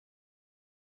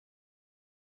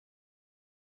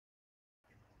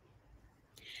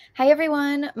Hi,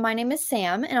 everyone. My name is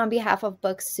Sam, and on behalf of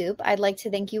Book Soup, I'd like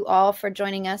to thank you all for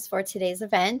joining us for today's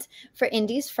event for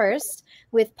Indies First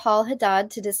with Paul Haddad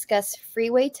to discuss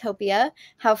Freewaytopia,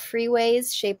 How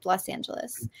Freeways Shaped Los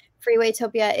Angeles.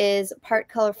 Freewaytopia is part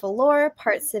colorful lore,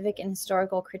 part civic and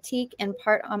historical critique, and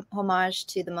part homage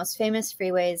to the most famous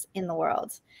freeways in the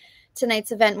world.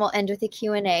 Tonight's event will end with a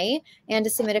Q&A, and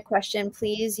to submit a question,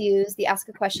 please use the Ask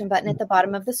a Question button at the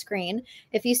bottom of the screen.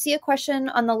 If you see a question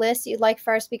on the list you'd like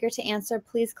for our speaker to answer,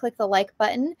 please click the like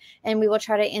button, and we will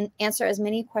try to answer as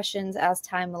many questions as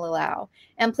time will allow.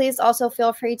 And please also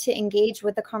feel free to engage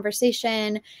with the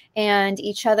conversation and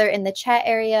each other in the chat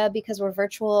area. Because we're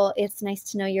virtual, it's nice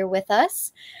to know you're with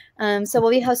us. So we'll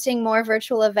be hosting more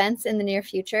virtual events in the near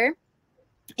future.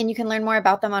 And you can learn more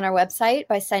about them on our website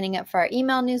by signing up for our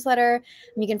email newsletter.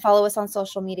 You can follow us on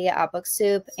social media at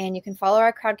BookSoup, and you can follow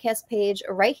our Crowdcast page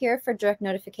right here for direct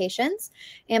notifications.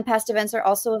 And past events are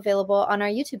also available on our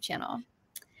YouTube channel.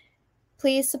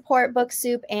 Please support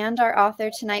BookSoup and our author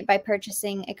tonight by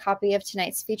purchasing a copy of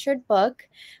tonight's featured book.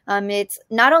 It's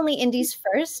not only Indies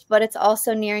First, but it's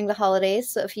also nearing the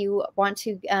holidays. So if you want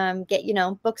to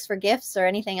get, books for gifts or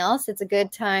anything else, it's a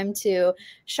good time to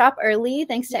shop early,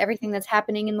 thanks to everything that's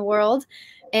happening in the world.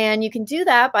 And you can do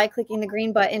that by clicking the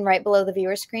green button right below the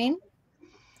viewer screen.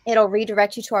 It'll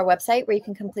redirect you to our website where you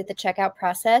can complete the checkout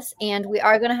process. And we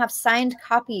are going to have signed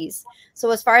copies. So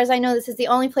as far as I know, this is the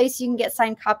only place you can get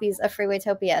signed copies of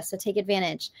Freewaytopia. So take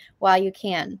advantage while you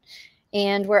can.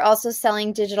 And we're also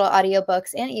selling digital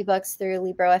audiobooks and ebooks through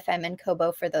Libro FM and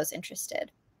Kobo for those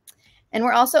interested. And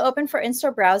we're also open for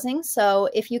in-store browsing. So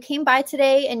if you came by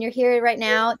today and you're here right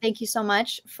now, thank you so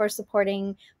much for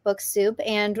supporting BookSoup.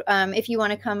 And if you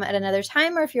want to come at another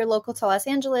time, or if you're local to Los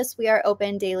Angeles, we are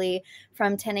open daily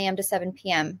from 10 a.m. to 7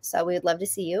 p.m. So we would love to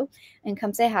see you and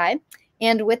come say hi.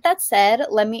 And with that said,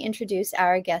 let me introduce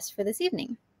our guest for this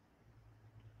evening.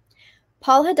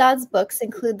 Paul Haddad's books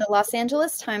include the Los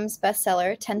Angeles Times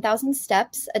bestseller 10,000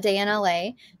 Steps, A Day in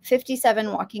LA,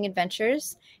 57 Walking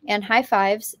Adventures, and High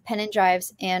Fives, Pennant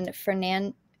Drives, and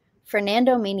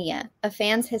Fernando Mania, a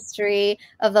fan's history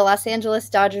of the Los Angeles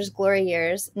Dodgers' glory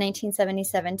years,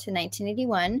 1977 to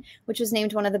 1981, which was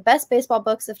named one of the best baseball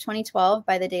books of 2012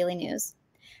 by the Daily News.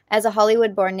 As a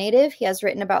Hollywood-born native, he has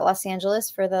written about Los Angeles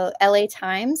for the LA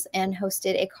Times and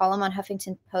hosted a column on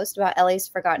Huffington Post about LA's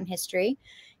forgotten history.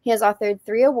 He has authored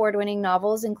 3 award-winning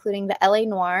novels, including the LA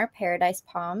Noir, Paradise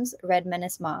Palms, Red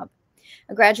Menace Mob.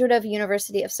 A graduate of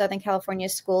University of Southern California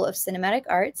School of Cinematic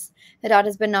Arts, Haddad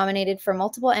has been nominated for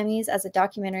multiple Emmys as a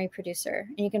documentary producer.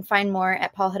 And you can find more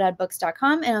at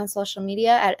paulhaddadbooks.com and on social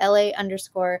media at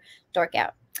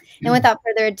LA_dorkout. And without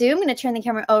further ado, I'm going to turn the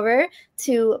camera over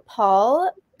to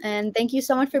Paul. And thank you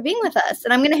so much for being with us.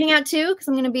 And I'm going to hang out too, because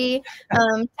I'm going to be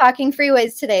talking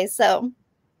freeways today. So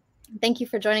thank you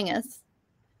for joining us.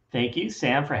 Thank you,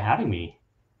 Sam, for having me.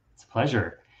 It's a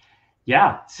pleasure.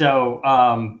 Yeah,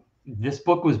 so this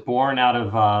book was born out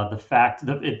of the fact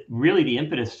that the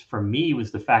impetus for me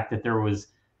was the fact that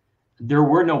there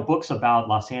were no books about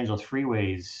Los Angeles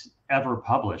freeways ever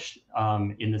published,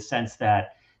 in the sense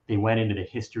that they went into the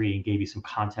history and gave you some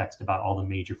context about all the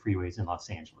major freeways in Los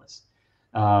Angeles.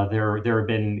 There have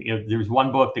been, there's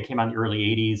one book that came out in the early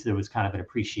 80s that was kind of an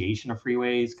appreciation of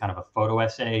freeways, kind of a photo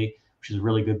essay, which is a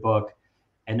really good book.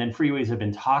 And then freeways have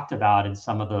been talked about in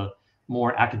some of the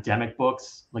more academic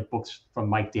books, like books from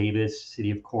Mike Davis,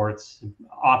 City of Courts,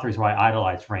 authors who I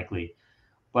idolize, frankly.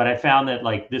 But I found that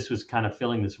this was kind of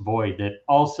filling this void that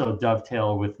also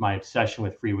dovetailed with my obsession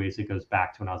with freeways that goes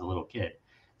back to when I was a little kid.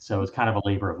 So it was kind of a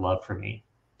labor of love for me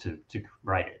to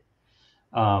write it.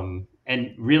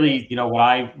 And really, what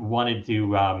I wanted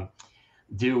to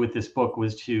do with this book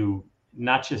was to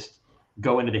not just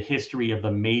go into the history of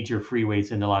the major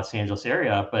freeways in the Los Angeles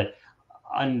area, but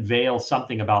unveil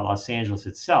something about Los Angeles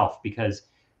itself. Because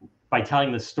by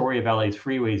telling the story of LA's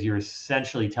freeways, you're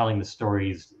essentially telling the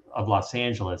stories of Los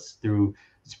Angeles through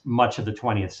much of the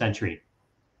 20th century,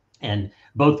 and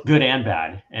both good and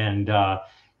bad. And,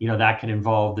 that can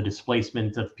involve the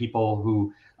displacement of people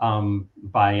who,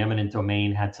 by eminent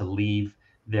domain, had to leave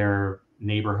their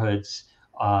neighborhoods,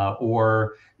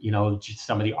 or just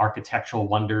some of the architectural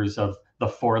wonders of the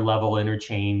 4-level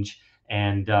interchange,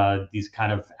 and these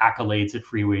kind of accolades that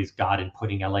freeways got in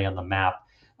putting LA on the map,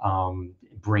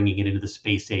 bringing it into the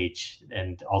space age,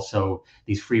 and also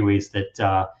these freeways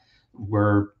that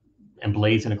were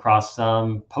emblazoned across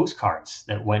postcards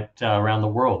that went around the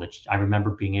world, that I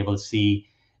remember being able to see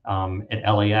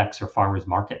at LAX or Farmers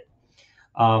Market.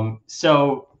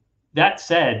 So that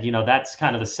said, that's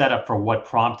kind of the setup for what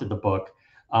prompted the book.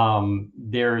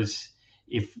 There's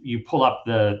if you pull up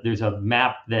there's a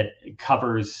map that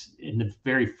covers in the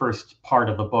very first part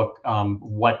of the book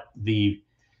what the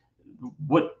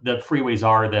freeways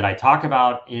are that I talk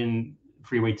about in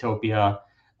Freewaytopia.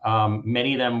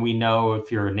 Many of them we know,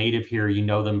 if you're a native here, you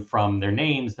know them from their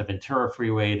names: the Ventura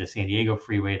Freeway, the San Diego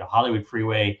Freeway, the Hollywood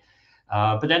Freeway.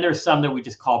 But then there's some that we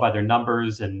just call by their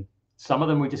numbers, and some of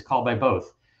them we just call by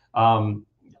both.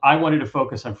 I wanted to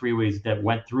focus on freeways that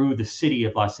went through the city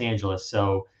of Los Angeles.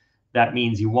 So that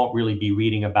means you won't really be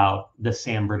reading about the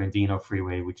San Bernardino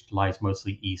Freeway, which lies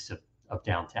mostly east of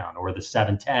downtown, or the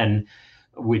 710,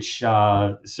 which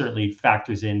certainly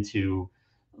factors into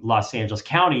Los Angeles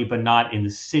County, but not in the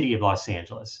city of Los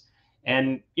Angeles.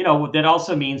 And, that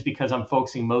also means, because I'm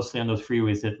focusing mostly on those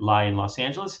freeways that lie in Los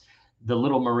Angeles, the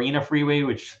Little Marina Freeway,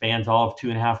 which spans all of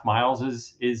 2.5 miles,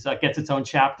 gets its own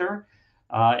chapter,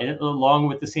 and along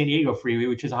with the San Diego Freeway,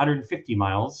 which is 150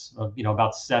 miles,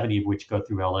 about 70 of which go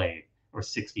through LA, or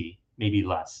 60, maybe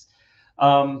less.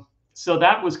 So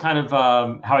that was kind of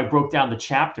how I broke down the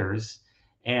chapters.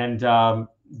 And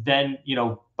then,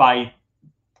 by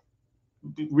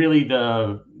really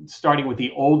starting with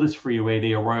the oldest freeway,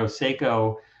 the Arroyo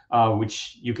Seco,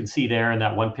 which you can see there in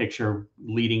that one picture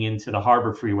leading into the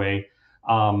Harbor Freeway.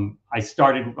 I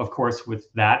started, of course,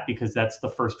 with that because that's the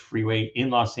first freeway in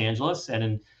Los Angeles and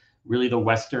in really the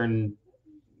Western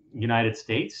United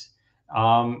States.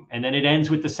 And then it ends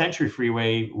with the Century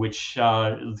Freeway, which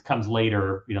comes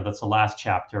later. That's the last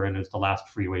chapter, and it was the last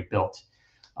freeway built.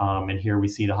 And here we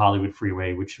see the Hollywood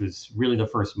Freeway, which was really the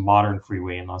first modern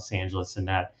freeway in Los Angeles, in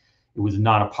that it was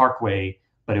not a parkway,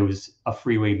 but it was a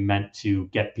freeway meant to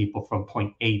get people from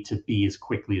point A to B as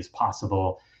quickly as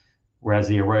possible. Whereas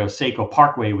the Arroyo Seco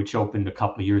Parkway, which opened a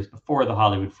couple of years before the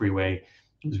Hollywood Freeway,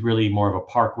 was really more of a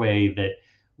parkway that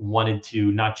wanted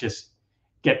to not just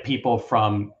get people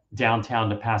from downtown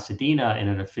to Pasadena in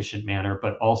an efficient manner,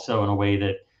 but also in a way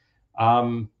that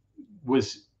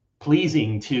was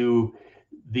pleasing to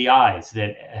the eyes,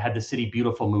 that had the city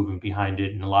beautiful movement behind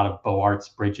it, and a lot of Beaux Arts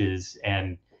bridges,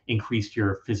 and increased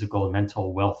your physical and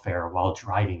mental welfare while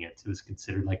driving it. It was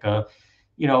considered like a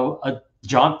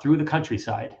jaunt through the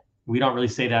countryside. We don't really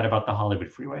say that about the Hollywood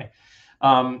Freeway.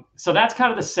 So that's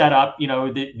kind of the setup,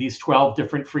 these 12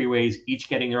 different freeways, each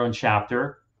getting their own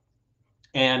chapter.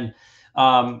 And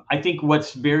I think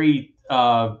what's very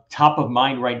top of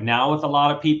mind right now with a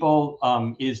lot of people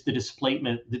is the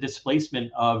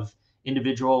displacement of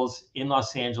individuals in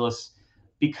Los Angeles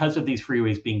because of these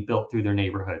freeways being built through their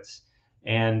neighborhoods.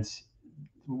 And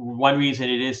one reason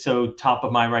it is so top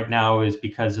of mind right now is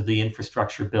because of the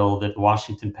infrastructure bill that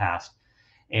Washington passed.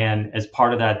 And as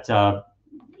part of that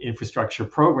infrastructure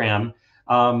program,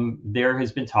 there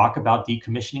has been talk about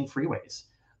decommissioning freeways,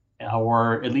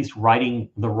 or at least righting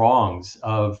the wrongs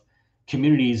of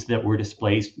communities that were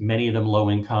displaced, many of them low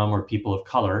income or people of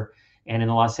color. And in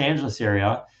the Los Angeles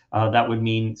area, that would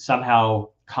mean somehow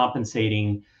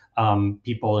compensating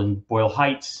people in Boyle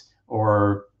Heights,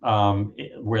 or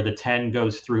where the 10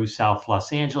 goes through South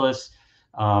Los Angeles.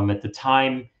 At the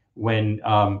time when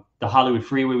the Hollywood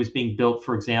Freeway was being built,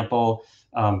 for example,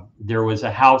 there was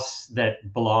a house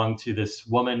that belonged to this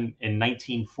woman in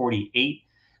 1948.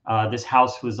 This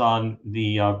house was on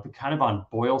the on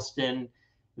Boylston. It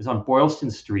was on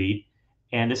Boylston Street,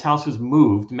 and this house was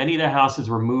moved. Many of the houses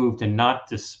were moved and not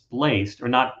displaced, or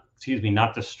not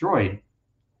destroyed.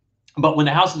 But when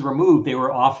the houses were moved, they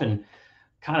were often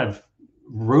kind of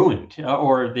ruined,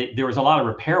 or there was a lot of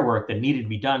repair work that needed to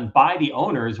be done by the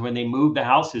owners when they moved the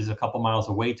houses a couple miles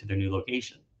away to their new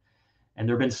location. And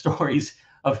there have been stories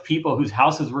of people whose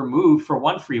houses were moved for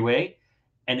one freeway,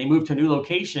 and they moved to a new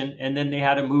location, and then they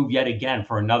had to move yet again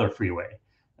for another freeway.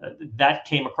 That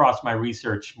came across my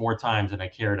research more times than I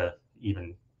care to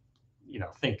even,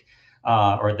 think,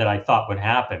 or that I thought would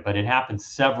happen. But it happened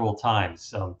several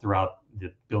times throughout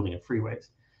the building of freeways.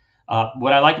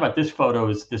 What I like about this photo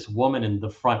is this woman in the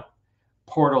front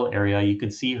portal area. You can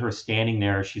see her standing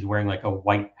there. She's wearing like a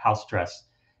white house dress,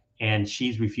 and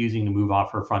she's refusing to move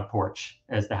off her front porch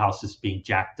as the house is being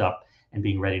jacked up and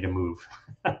being ready to move.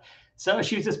 So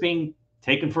she was just being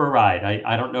taken for a ride.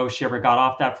 I don't know if she ever got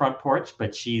off that front porch,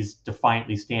 but she's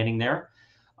defiantly standing there.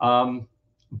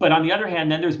 But on the other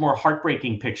hand, then there's more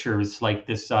heartbreaking pictures, like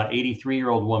this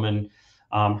 83-year-old woman.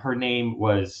 Her name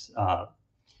was,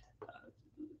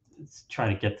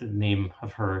 trying to get the name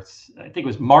of her. I think it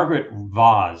was Margaret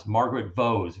Vose,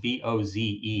 Voze,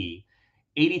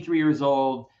 83 years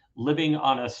old, living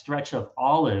on a stretch of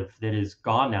Olive that is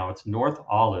gone now. It's North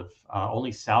Olive.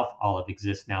 Only South Olive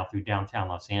exists now through downtown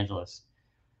Los Angeles.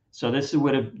 So this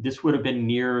would have been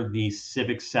near the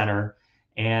Civic Center,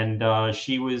 and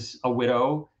she was a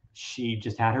widow she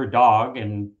just had her dog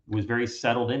and was very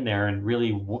settled in there, and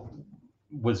really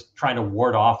was trying to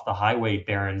ward off the highway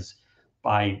barons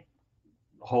by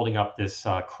holding up this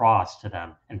cross to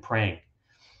them and praying.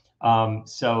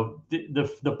 So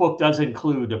the book does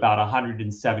include about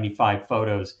 175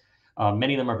 photos.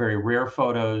 Many of them are very rare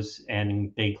photos,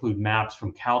 and they include maps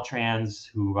from Caltrans,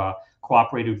 who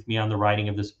cooperated with me on the writing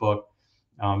of this book.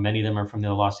 Many of them are from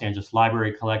the Los Angeles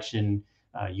Library Collection,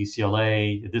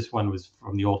 UCLA. This one was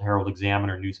from the Old Herald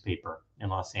Examiner newspaper in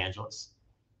Los Angeles.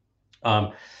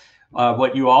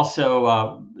 What you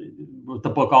also, what the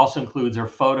book also includes are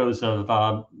photos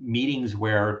of meetings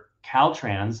where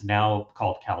Caltrans, now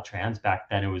called Caltrans, back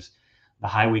then it was the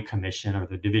Highway Commission or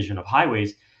the Division of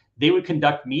Highways, they would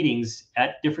conduct meetings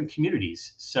at different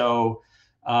communities. So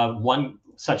one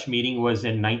such meeting was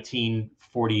in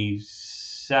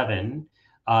 1947.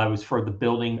 It was for the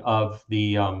building of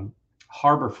the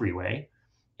Harbor Freeway.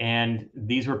 And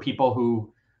these were people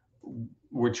who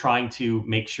were trying to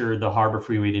make sure the Harbor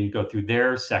Freeway didn't go through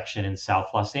their section in South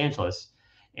Los Angeles.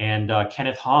 And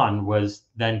Kenneth Hahn was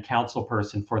then council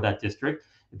person for that district,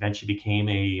 eventually became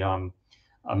a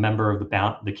member of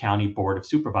the county board of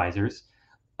supervisors.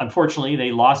 Unfortunately,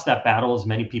 they lost that battle, as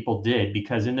many people did,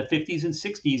 because in the 50s and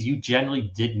 60s, you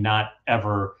generally did not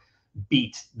ever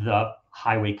beat the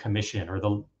Highway Commission or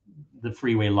the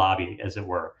freeway lobby, as it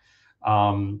were.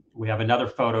 We have another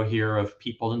photo here of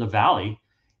people in the valley,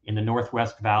 in the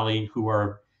Northwest Valley, who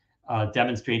are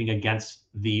demonstrating against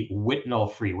the Whitnall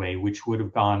Freeway, which would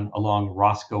have gone along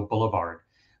Roscoe Boulevard.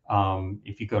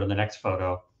 If you go to the next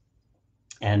photo.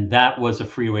 And that was a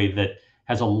freeway that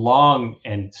has a long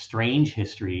and strange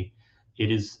history.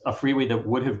 It is a freeway that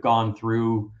would have gone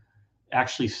through,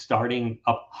 actually starting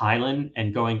up Highland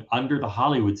and going under the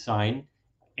Hollywood sign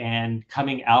and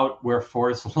coming out where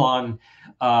Forest Lawn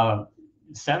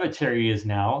Cemetery is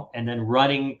now, and then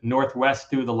running northwest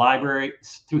through the library,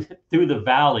 through the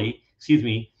valley,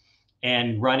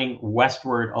 and running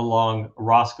westward along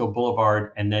Roscoe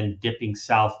Boulevard, and then dipping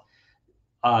south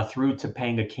through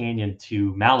Topanga Canyon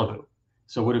to Malibu.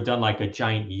 So it would have done like a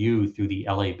giant U through the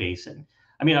LA basin.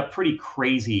 I mean, a pretty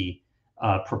crazy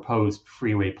proposed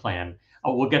freeway plan.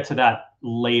 We'll get to that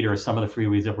later, some of the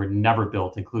freeways that were never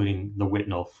built, including the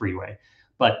Whitnall Freeway.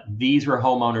 But these were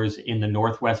homeowners in the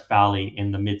Northwest Valley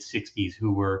in the mid-60s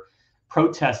who were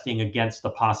protesting against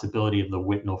the possibility of the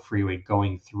Whitnall Freeway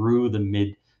going through the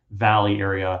Mid-Valley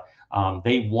area.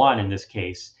 They won in this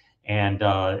case. And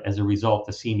as a result,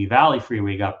 the Simi Valley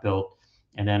Freeway got built.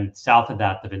 And then south of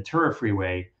that, the Ventura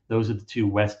Freeway. Those are the two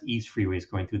west-east freeways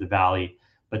going through the valley.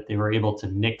 But they were able to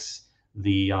nix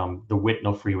the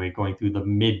Whitnall Freeway going through the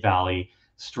Mid-Valley,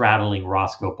 straddling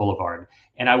Roscoe Boulevard.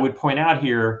 And I would point out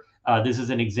here, this is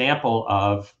an example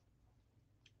of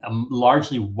a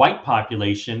largely white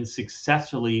population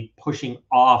successfully pushing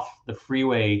off the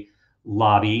freeway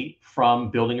lobby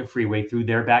from building a freeway through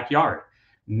their backyard.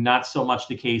 Not so much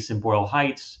the case in Boyle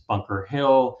Heights, Bunker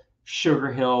Hill,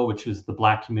 Sugar Hill, which was the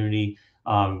Black community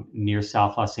near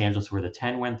South Los Angeles where the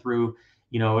 10 went through.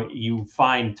 You know, you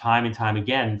find time and time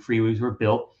again, freeways were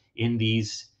built in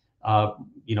these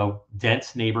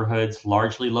dense neighborhoods,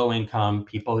 largely low income,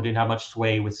 people who didn't have much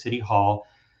sway with City Hall.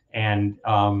 And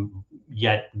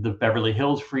yet the Beverly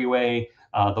Hills Freeway,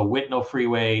 the Whitnall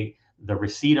Freeway, the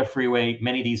Reseda Freeway,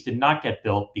 many of these did not get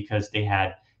built because they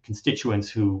had constituents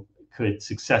who could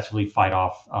successfully fight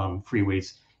off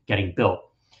freeways getting built.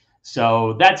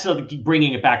 So that's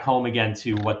bringing it back home again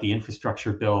to what the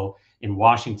infrastructure bill in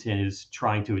Washington is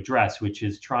trying to address, which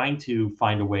is trying to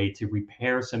find a way to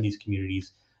repair some of these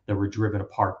communities that were driven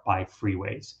apart by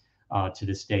freeways to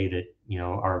this day that,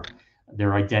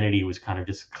 their identity was kind of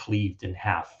just cleaved in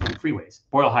half from freeways.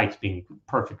 Boyle Heights being a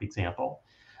perfect example.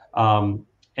 And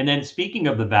then speaking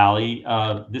of the valley,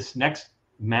 this next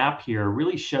map here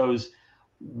really shows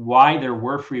why there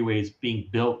were freeways being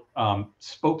built,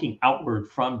 spoking outward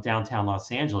from downtown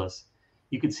Los Angeles.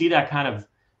 You can see that kind of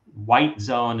white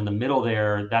zone in the middle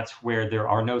there. That's where there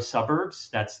are no suburbs.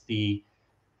 That's the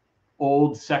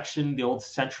old section, the old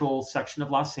central section of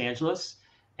Los Angeles.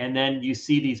 And then you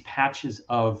see these patches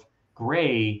of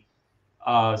gray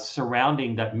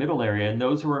surrounding that middle area. And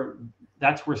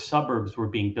that's where suburbs were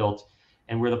being built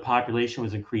and where the population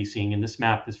was increasing. And this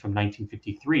map is from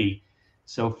 1953.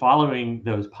 So following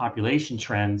those population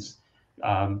trends,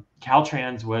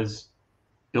 Caltrans was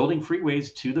building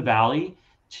freeways to the valley,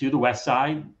 to the west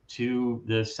side, to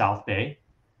the South Bay.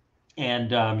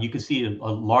 And you can see a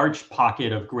large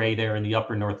pocket of gray there in the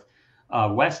upper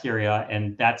northwest area.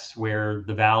 And that's where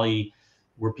the valley,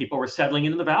 where people were settling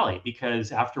into the valley,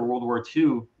 because after World War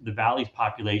II, the valley's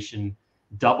population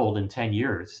doubled in 10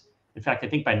 years. In fact, I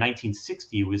think by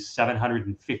 1960, it was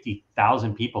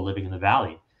 750,000 people living in the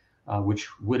valley, which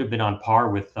would have been on par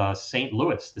with St.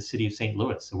 Louis, the city of St.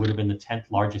 Louis. It would have been the 10th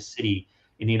largest city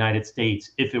in the United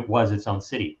States if it was its own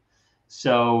city.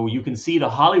 So you can see the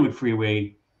Hollywood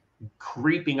Freeway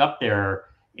creeping up there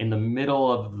in the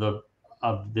middle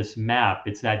of this map.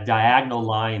 It's that diagonal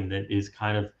line that is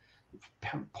kind of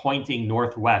pointing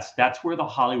northwest. That's where the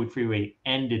Hollywood Freeway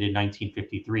ended in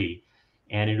 1953.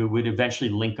 And it would eventually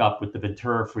link up with the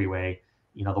Ventura Freeway,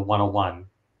 the 101.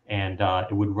 And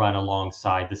it would run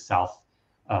alongside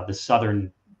the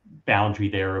southern boundary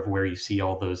there of where you see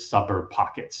all those suburb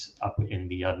pockets up in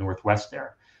the northwest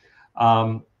there.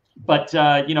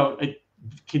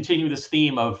 Continue this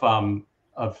theme of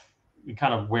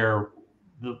kind of where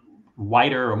the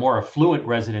whiter or more affluent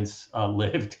residents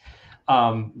lived.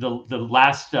 The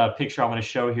last picture I want to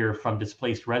show here from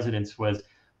displaced residents was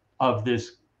of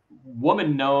this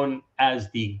woman known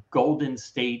as the Golden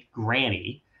State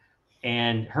Granny,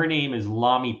 and her name is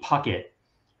Lami Puckett.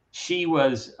 She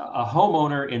was a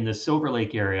homeowner in the Silver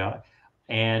Lake area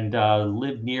and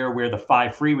lived near where the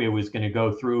 5 freeway was going to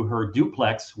go through her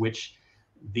duplex, which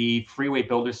the freeway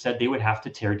builders said they would have to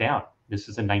tear down. This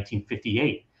was in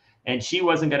 1958. And she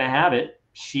wasn't going to have it.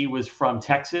 She was from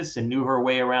Texas and knew her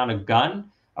way around a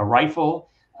gun, a rifle.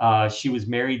 She was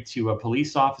married to a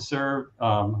police officer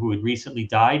who had recently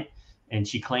died. And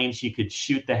she claimed she could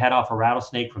shoot the head off a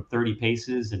rattlesnake from 30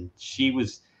 paces. And she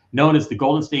was known as the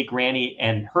Golden State Granny.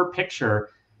 And her picture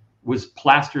was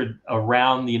plastered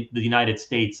around the United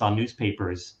States on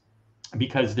newspapers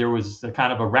because there was a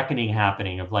kind of a reckoning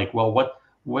happening of like, well, what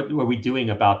are we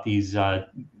doing about these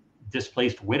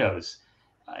displaced widows?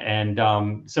 And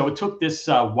so it took this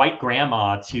white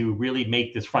grandma to really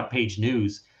make this front page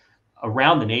news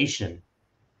around the nation.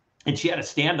 And she had a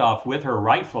standoff with her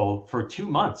rifle for 2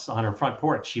 months on her front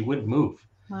porch. She wouldn't move.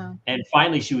 Wow. And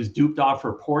finally, she was duped off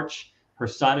her porch. Her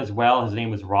son as well, his name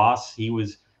was Ross. He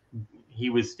was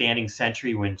standing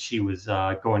sentry when she was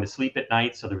going to sleep at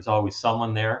night. So there was always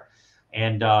someone there.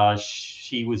 And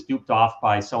she was duped off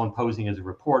by someone posing as a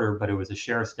reporter, but it was a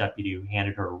sheriff's deputy who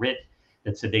handed her a writ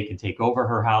that said they can take over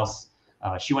her house.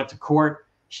 She went to court.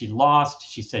 She lost.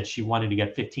 She said she wanted to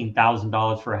get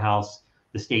 $15,000 for a house.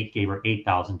 The state gave her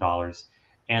 $8,000.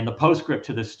 And the postscript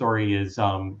to this story is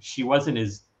she wasn't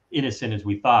as innocent as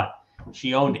we thought.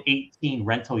 She owned 18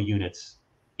 rental units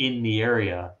in the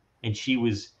area, and she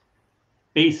was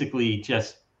basically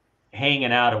just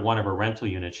hanging out at one of her rental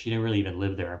units. She didn't really even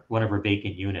live there, one of her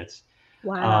vacant units.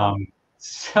 Wow.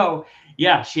 So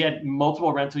yeah, she had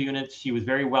multiple rental units. She was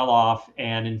very well off.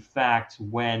 And in fact,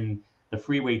 when the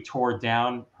freeway tore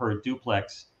down her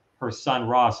duplex, her son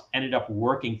Ross ended up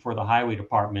working for the highway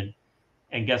department.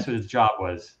 And guess what his job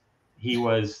was? He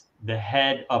was the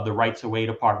head of the rights of way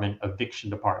department, eviction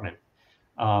department,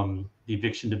 the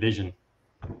eviction division.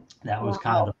 That was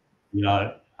kind of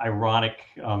the ironic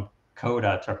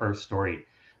coda to her story,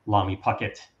 Lami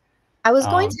Puckett. I was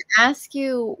going to ask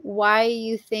you why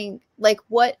you think, like,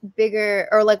 what bigger,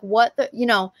 or like what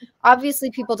the,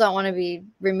 obviously people don't want to be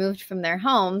removed from their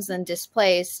homes and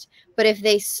displaced, but if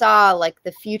they saw like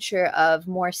the future of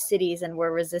more cities and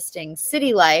were resisting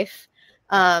city life,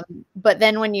 but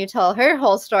then when you tell her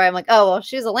whole story, I'm like, oh, well,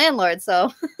 she was a landlord,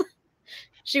 so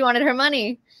she wanted her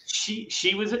money.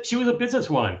 She was a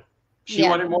businesswoman. She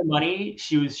wanted more money.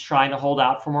 She was trying to hold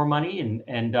out for more money,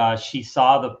 and she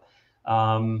saw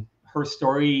the her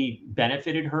story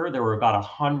benefited her. There were about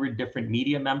 100 different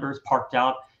media members parked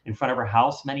out in front of her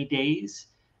house many days.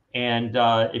 And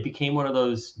it became one of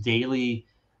those daily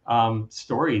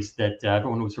stories that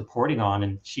everyone was reporting on.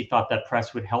 And she thought that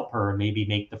press would help her and maybe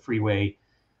make the freeway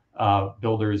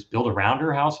builders build around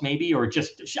her house, maybe, or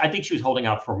just, I think she was holding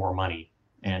out for more money.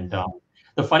 And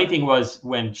the funny thing was,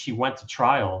 when she went to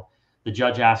trial, the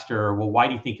judge asked her, well, why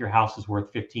do you think your house is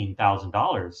worth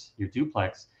 $15,000, your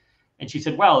duplex? And she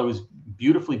said, well, it was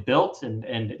beautifully built,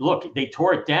 and look, they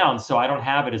tore it down, so I don't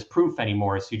have it as proof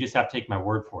anymore. So you just have to take my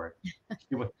word for it.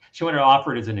 She wanted to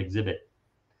offer it as an exhibit.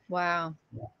 Wow.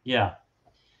 Yeah.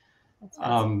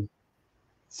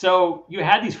 So you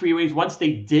had these freeways. Once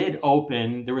they did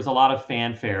open, there was a lot of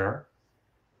fanfare.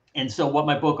 And so what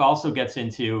my book also gets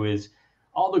into is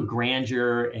all the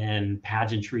grandeur and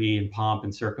pageantry and pomp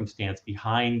and circumstance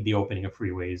behind the opening of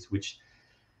freeways, which,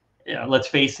 let's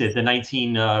face it, the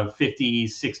 1950s,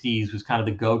 60s was kind of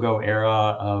the go-go era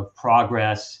of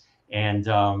progress. And,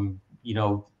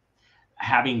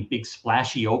 having big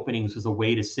splashy openings was a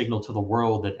way to signal to the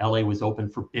world that LA was open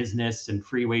for business, and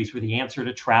freeways were the answer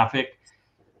to traffic.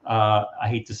 I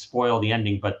hate to spoil the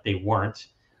ending, but they weren't,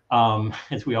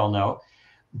 as we all know.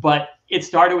 But it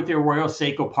started with the Arroyo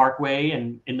Seco Parkway,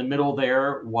 and in the middle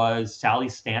there was Sally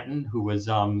Stanton, who was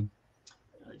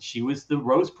she was the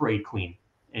Rose Parade Queen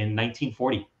in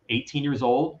 1940, 18 years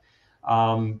old.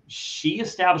 She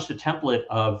established a template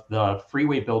of the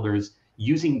freeway builders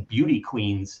using beauty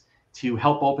queens to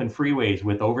help open freeways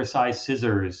with oversized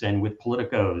scissors and with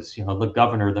politicos, the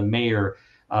governor, the mayor,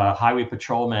 highway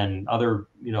patrolmen, other,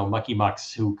 mucky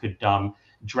mucks who could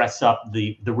dress up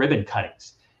the ribbon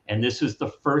cuttings. And this was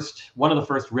one of the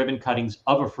first ribbon cuttings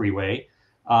of a freeway.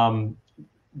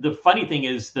 The funny thing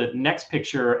is the next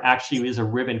picture actually is a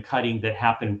ribbon cutting that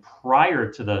happened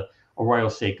prior to the Arroyo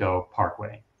Seco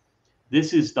Parkway.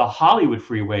 This is the Hollywood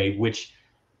Freeway, which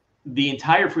the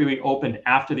entire freeway opened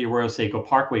after the Arroyo Seco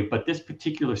Parkway, but this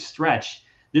particular stretch,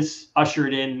 this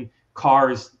ushered in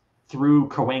cars through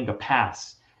Cahuenga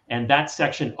Pass, and that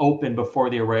section opened before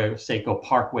the Arroyo Seco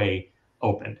Parkway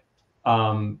opened.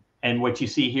 And what you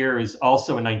see here is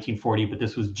also in 1940, but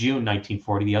this was June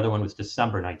 1940. The other one was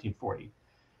December 1940.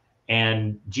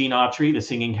 And Gene Autry, the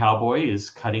singing cowboy, is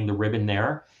cutting the ribbon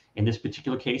there. In this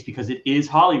particular case, because it is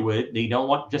Hollywood, they don't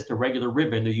want just a regular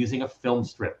ribbon. They're using a film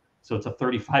strip. So it's a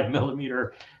 35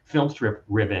 millimeter film strip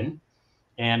ribbon.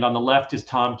 And on the left is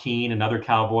Tom Keene, another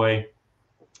cowboy.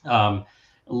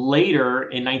 Later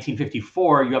in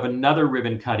 1954, you have another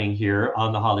ribbon cutting here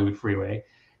on the Hollywood Freeway.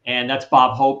 And that's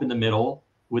Bob Hope in the middle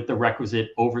with the requisite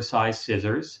oversized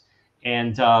scissors.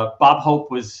 And Bob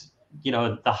Hope was,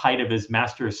 the height of his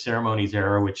master of ceremonies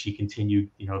era, which he continued,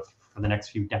 for the next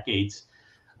few decades.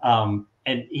 And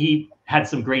he had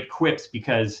some great quips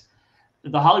because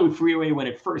the Hollywood Freeway, when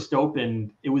it first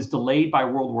opened, it was delayed by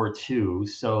World War II.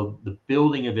 So the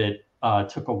building of it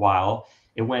took a while.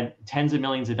 It went tens of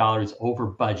millions of dollars over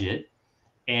budget.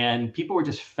 And people were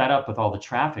just fed up with all the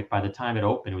traffic. By the time it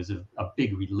opened, it was a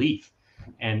big relief.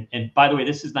 And by the way,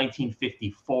 this is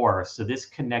 1954. So this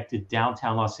connected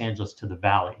downtown Los Angeles to the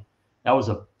Valley. That was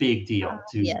a big deal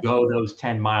to go those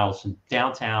 10 miles from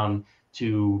downtown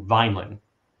to Vineland.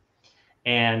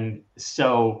 And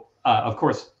so, of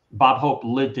course, Bob Hope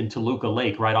lived in Toluca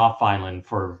Lake right off Vineland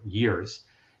for years.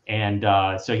 And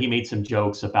so he made some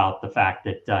jokes about the fact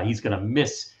that he's going to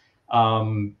miss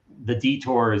the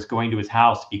detours going to his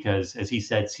house because, as he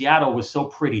said, Seattle was so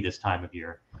pretty this time of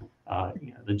year.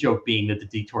 The joke being that the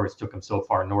detours took him so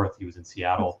far north, he was in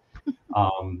Seattle.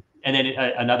 And then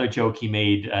another joke he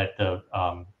made at the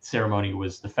ceremony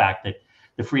was the fact that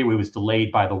the freeway was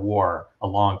delayed by the war a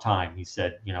long time. He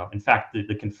said, in fact,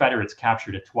 the Confederates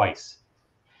captured it twice.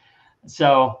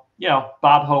 So,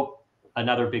 Bob Hope,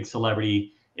 another big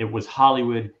celebrity. It was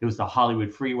Hollywood. It was the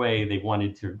Hollywood Freeway. They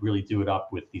wanted to really do it up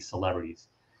with these celebrities.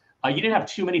 You didn't have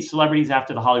too many celebrities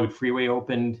after the Hollywood Freeway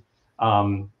opened.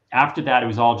 After that, it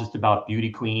was all just about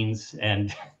beauty queens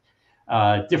and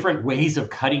different ways of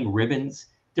cutting ribbons,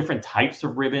 different types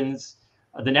of ribbons.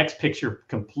 The next picture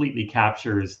completely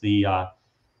captures the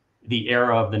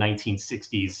era of the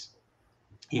 1960s.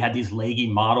 He had these leggy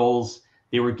models.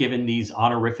 They were given these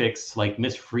honorifics like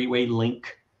Miss Freeway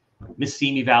Link, Miss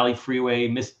Simi Valley Freeway,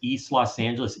 Miss East Los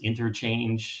Angeles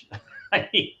Interchange. They're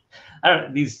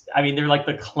like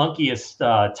the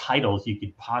clunkiest titles you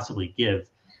could possibly give.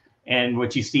 And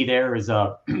what you see there is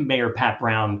Mayor Pat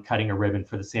Brown cutting a ribbon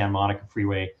for the Santa Monica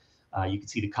Freeway. You can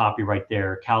see the copyright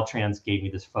there. Caltrans gave me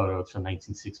this photo. It's from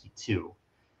 1962.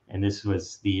 And this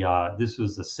was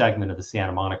the segment of the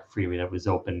Santa Monica Freeway that was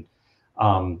opened.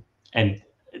 And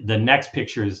the next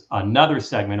picture is another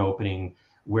segment opening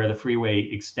where the freeway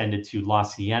extended to La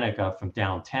Cienega from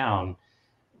downtown.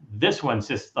 This one's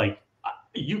just like,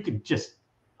 you could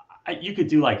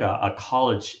do like a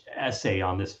college essay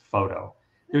on this photo.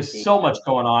 There's so much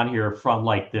going on here, from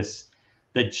like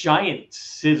the giant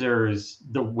scissors,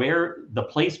 where the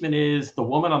placement is, the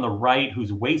woman on the right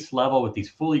who's waist level with these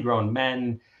fully grown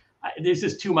men. There's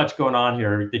just too much going on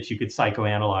here that you could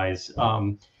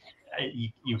psychoanalyze.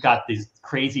 You've got this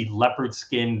crazy leopard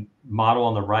skin model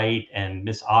on the right and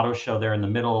Miss Auto Show there in the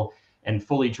middle, and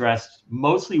fully dressed,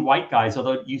 mostly white guys,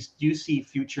 although you do see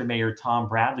future Mayor Tom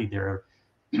Bradley there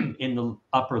in the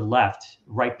upper left,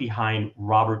 right behind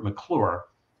Robert McClure.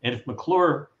 And if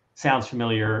McClure sounds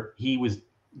familiar, he was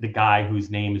the guy whose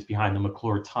name is behind the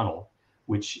McClure Tunnel,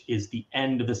 which is the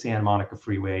end of the Santa Monica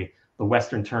Freeway, the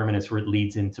western terminus where it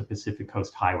leads into Pacific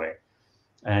Coast Highway.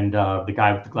 And the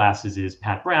guy with the glasses is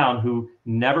Pat Brown, who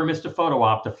never missed a photo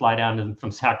op to fly down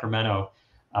from Sacramento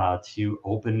to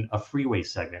open a freeway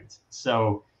segment.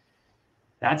 So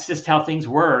that's just how things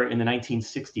were in the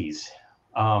 1960s.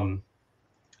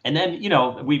 And then,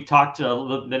 we've talked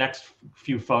the next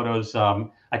few photos.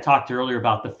 I talked earlier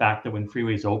about the fact that when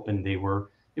freeways opened, they were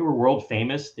world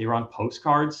famous. They were on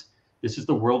postcards. This is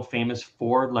the world famous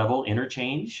 4-level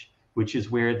interchange, which is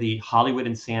where the Hollywood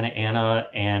and Santa Ana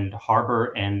and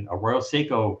Harbor and Arroyo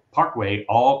Seco Parkway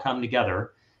all come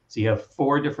together. So you have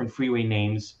 4 different freeway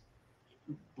names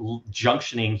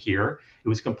junctioning here. It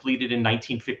was completed in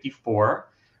 1954,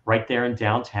 right there in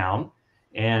downtown.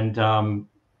 And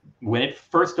when it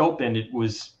first opened, it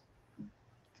was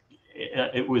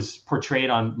portrayed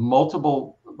on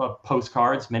multiple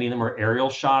postcards. Many of them are aerial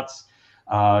shots.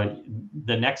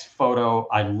 The next photo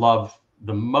I love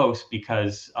the most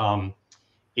because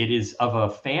it is of a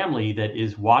family that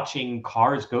is watching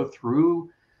cars go through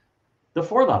the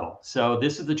 4-level. So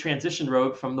this is the transition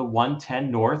road from the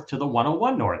 110 north to the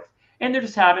 101 north. And they're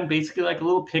just having basically like a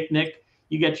little picnic.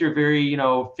 You get your very,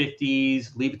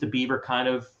 50s, Leave It to Beaver kind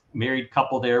of married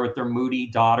couple there with their moody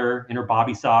daughter in her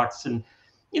bobby socks. And,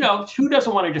 who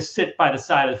doesn't want to just sit by the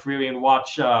side of the freeway and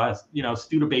watch,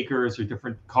 Studebakers or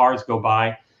different cars go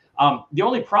by? The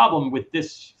only problem with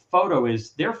this photo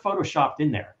is they're photoshopped in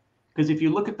there. Because if you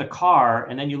look at the car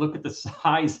and then you look at the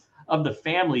size of the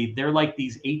family, they're like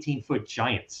these 18-foot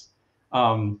giants.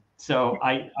 So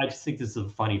I just think this is a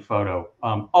funny photo.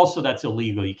 Also, that's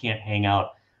illegal. You can't hang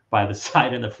out by the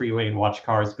side of the freeway and watch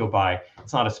cars go by.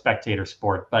 It's not a spectator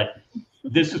sport. But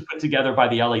this was put together by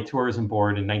the LA Tourism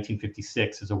Board in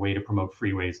 1956 as a way to promote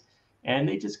freeways. And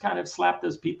they just kind of slapped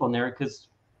those people in there because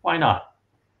why not?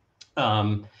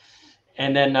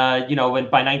 And then, by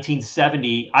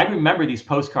 1970, I remember these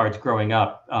postcards growing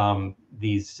up,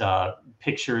 these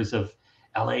pictures of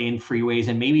LA and freeways.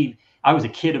 And maybe I was a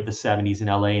kid of the 70s in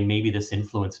LA, and maybe this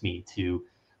influenced me to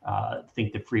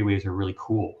think that freeways are really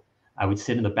cool. I would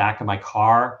sit in the back of my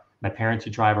car. My parents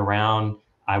would drive around.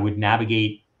 I would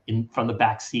navigate from the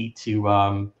back seat to,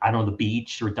 the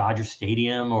beach or Dodger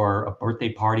Stadium or a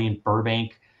birthday party in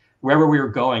Burbank. Wherever we were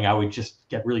going, I would just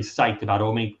get really psyched about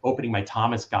opening my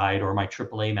Thomas guide or my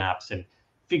AAA maps and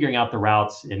figuring out the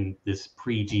routes in this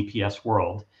pre-GPS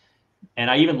world.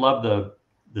 And I even love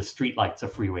the street lights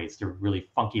of freeways. They're really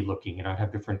funky looking, and I'd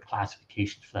have different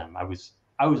classifications for them. I was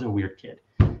a weird kid.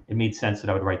 It made sense that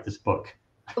I would write this book.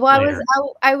 Well,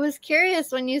 I was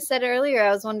curious when you said earlier.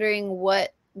 I was wondering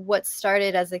what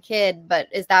started as a kid, but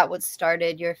is that what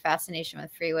started your fascination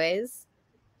with freeways?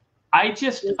 I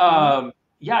just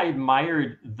I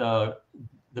admired the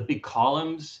big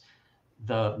columns,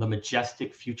 the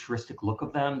majestic futuristic look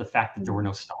of them, the fact that there were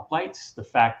no stoplights, the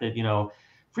fact that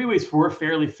freeways were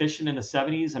fairly efficient in the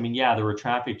 70s. I mean, yeah, there were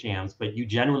traffic jams, but you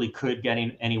generally could get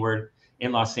anywhere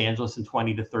in Los Angeles in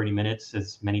 20 to 30 minutes,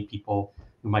 as many people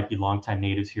who might be longtime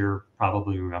natives here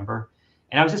probably remember.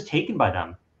 And I was just taken by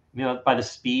them, by the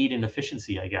speed and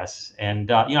efficiency, I guess. And,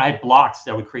 I had blocks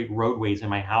that would create roadways in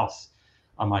my house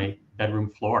on my bedroom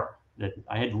floor. That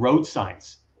I had road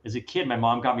signs. As a kid, my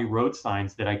mom got me road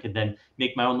signs that I could then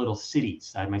make my own little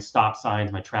cities. I had my stop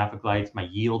signs, my traffic lights, my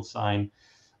yield sign.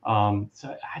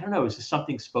 So I don't know, it was just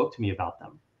something spoke to me about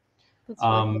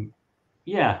them.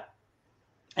 Yeah.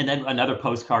 And then another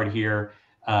postcard here,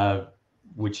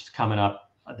 which is coming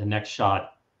up, the next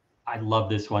shot. I love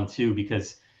this one too,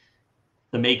 because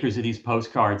the makers of these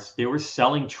postcards, they were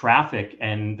selling traffic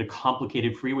and the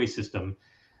complicated freeway system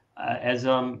as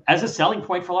a selling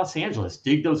point for Los Angeles.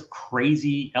 Dig those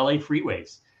crazy LA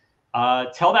freeways.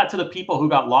 Tell that to the people who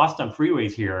got lost on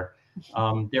freeways here.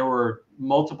 There were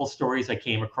multiple stories I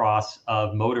came across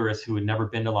of motorists who had never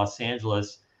been to Los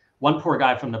Angeles. One poor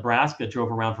guy from Nebraska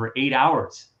drove around for 8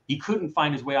 hours. He couldn't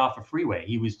find his way off a freeway.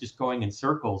 He was just going in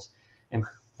circles and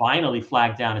finally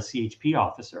flagged down a CHP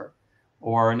officer.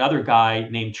 Or another guy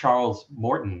named Charles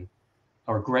Morton,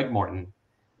 or Greg Morton,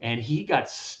 and he got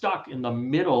stuck in the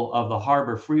middle of the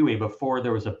Harbor Freeway before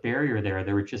there was a barrier there.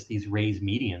 There were just these raised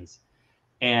medians.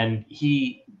 And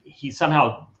he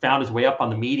somehow found his way up on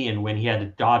the median when he had to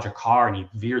dodge a car, and he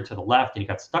veered to the left and he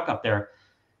got stuck up there.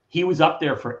 He was up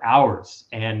there for hours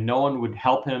and no one would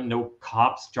help him. No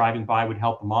cops driving by would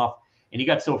help him off. And he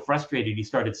got so frustrated, he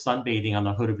started sunbathing on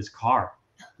the hood of his car.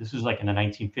 This was like in the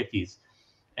 1950s.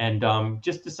 And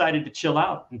just decided to chill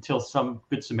out until some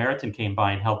good Samaritan came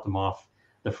by and helped him off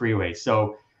the freeway.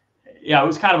 So yeah, it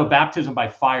was kind of a baptism by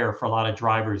fire for a lot of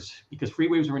drivers because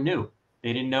freeways were new.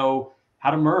 They didn't know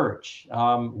how to merge.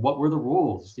 What were the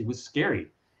rules? It was scary.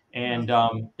 And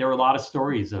there were a lot of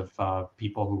stories of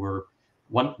people who were,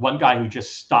 one guy who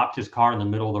just stopped his car in the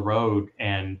middle of the road,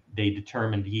 and they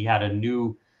determined he had a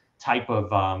new type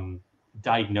of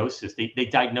diagnosis. They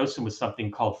diagnosed him with something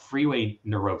called freeway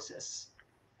neurosis,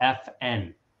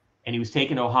 FN. And he was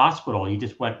taken to a hospital. He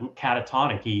just went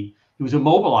catatonic. He was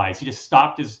immobilized. He just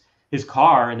stopped his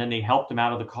car, and then they helped him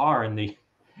out of the car. And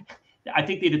I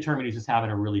think they determined he was just having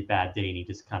a really bad day, and he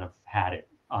just kind of had it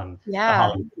on the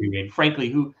Hollywood Freeway. And frankly,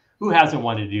 who who hasn't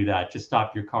wanted to do that? Just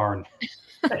stop your car and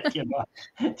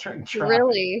turn traffic.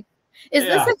 Really? Is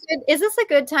this a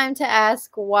good time to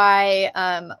ask why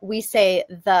we say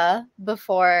the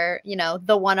before,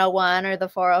 the 101 or the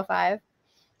 405?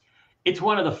 It's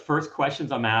one of the first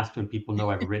questions I'm asked when people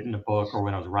know I've written a book or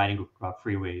when I was writing about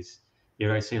freeways. They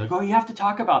always say like, "Oh, you have to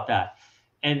talk about that."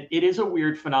 And it is a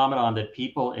weird phenomenon that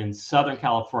people in Southern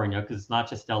California, because it's not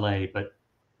just LA, but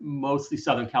mostly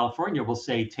Southern California, will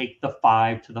say take the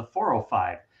 5 to the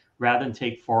 405 rather than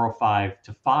take 405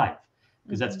 to 5,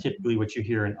 because that's typically what you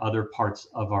hear in other parts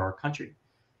of our country.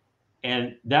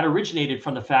 And that originated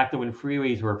from the fact that when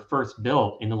freeways were first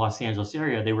built in the Los Angeles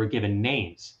area, they were given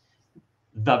names.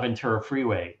 The Ventura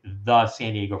Freeway, the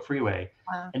San Diego Freeway.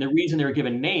 Wow. And the reason they were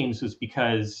given names was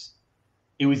because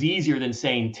it was easier than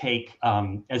saying take,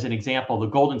 as an example, the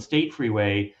Golden State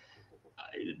Freeway.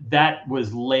 That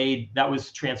was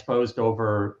transposed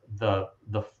over the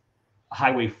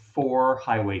Highway 4,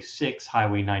 Highway 6,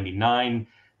 Highway 99.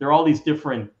 There are all these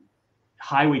different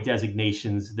highway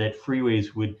designations that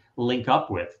freeways would link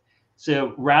up with.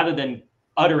 So rather than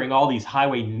uttering all these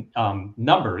highway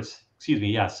numbers,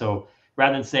 so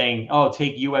rather than saying, oh,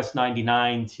 take US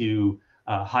 99 to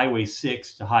Highway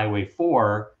 6 to Highway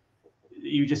 4,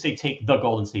 you just say take the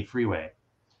Golden State Freeway.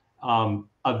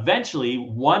 Eventually,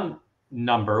 one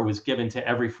number was given to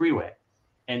every freeway.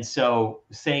 And so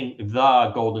saying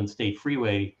the Golden State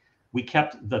Freeway, we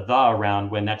kept the around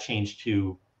when that changed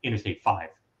to Interstate 5.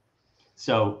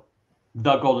 So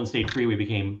the Golden State Freeway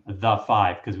became the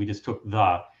 5 because we just took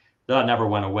the never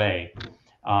went away.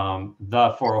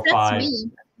 The 405.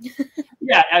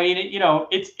 Yeah, I mean,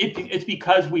 it's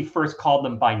because we first called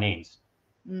them by names,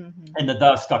 and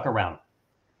the stuck around.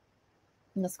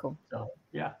 That's cool. So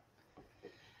yeah.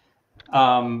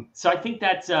 So I think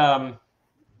that's kind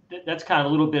of a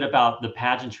little bit about the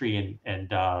pageantry and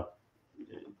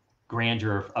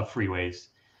grandeur of freeways.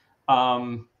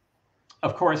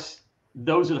 Of course,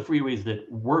 those are the freeways that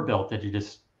were built that you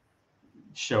just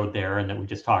showed there and that we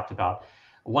just talked about.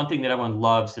 One thing that everyone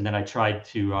loves, and that I tried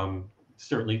to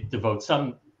certainly devote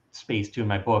some space to in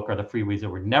my book, are the freeways that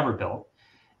were never built.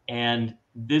 And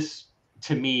this,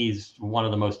 to me, is one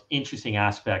of the most interesting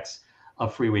aspects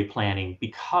of freeway planning,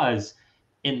 because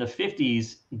in the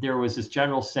 50s, there was this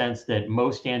general sense that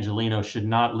most Angelenos should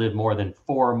not live more than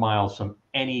 4 miles from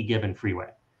any given freeway.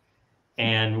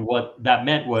 And what that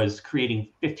meant was creating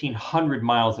 1,500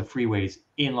 miles of freeways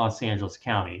in Los Angeles.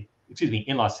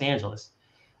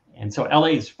 And so LA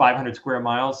is 500 square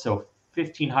miles, so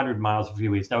 1,500 miles of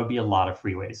freeways, that would be a lot of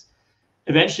freeways.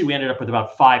 Eventually, we ended up with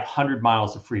about 500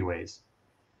 miles of freeways.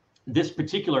 This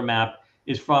particular map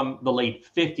is from the late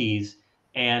 50s,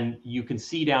 and you can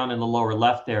see down in the lower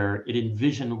left there, it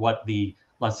envisioned what the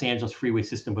Los Angeles freeway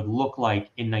system would look like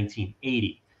in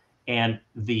 1980. And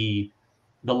the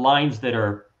lines that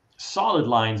are solid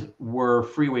lines were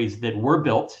freeways that were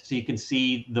built. So you can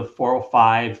see the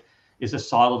 405 is a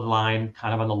solid line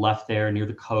kind of on the left there near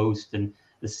the coast, and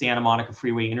the Santa Monica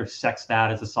Freeway intersects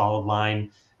that as a solid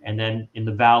line. And then in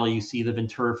the valley, you see the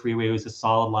Ventura Freeway was a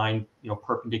solid line,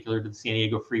 perpendicular to the San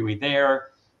Diego Freeway there.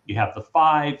 You have the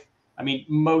 5. I mean,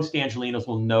 most Angelenos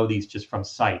will know these just from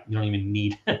sight. You don't even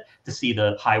need to see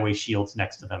the highway shields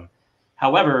next to them.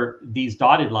 However, these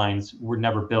dotted lines were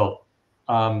never built.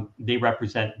 They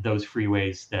represent those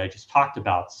freeways that I just talked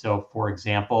about. So, for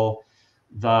example,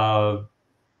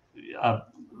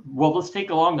 let's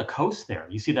take along the coast there.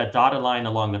 You see that dotted line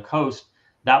along the coast?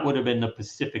 That would have been the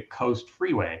Pacific Coast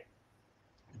Freeway.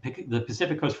 The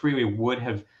Pacific Coast Freeway would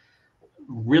have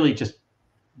really just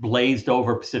blazed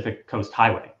over Pacific Coast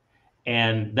Highway.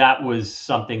 And that was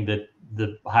something that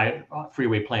the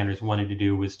freeway planners wanted to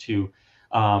do, was to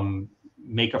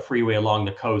make a freeway along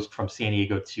the coast from San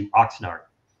Diego to Oxnard.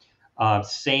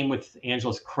 Same with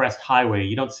Angeles Crest Highway.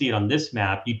 You don't see it on this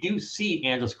map. You do see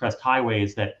Angeles Crest Highway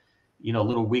is that,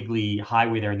 little wiggly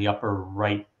highway there in the upper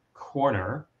right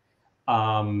corner.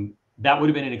 That would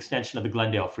have been an extension of the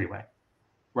Glendale Freeway.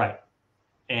 Right.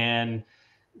 And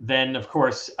then, of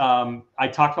course, I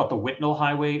talked about the Whitnall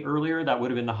Highway earlier. That would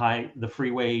have been the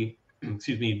freeway,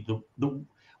 the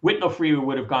Whitnall Freeway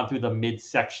would have gone through the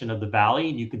midsection of the valley.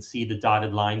 And you can see the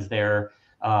dotted lines there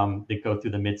that go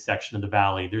through the midsection of the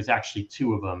valley. There's actually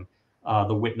 2 of them.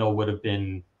 The Whitnall would have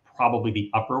been probably the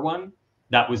upper one.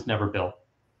 That was never built.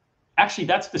 Actually,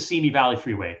 that's the Simi Valley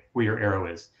Freeway where your arrow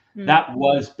is. Mm-hmm. That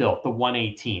was built, the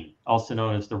 118, also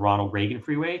known as the Ronald Reagan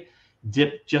Freeway,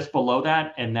 dipped just below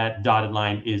that, and that dotted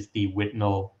line is the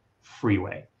Whitnall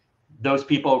Freeway. Those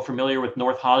people familiar with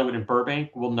North Hollywood and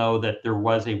Burbank will know that there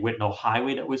was a Whitnall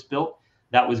Highway that was built.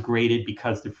 That was graded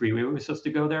because the freeway was supposed to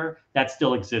go there. That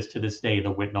still exists to this day,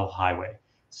 the Whitnall Highway.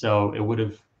 So it would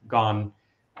have gone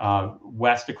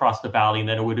west across the valley, and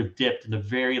then it would have dipped in the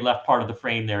very left part of the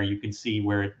frame there. You can see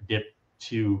where it dipped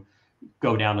to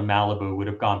go down to Malibu, would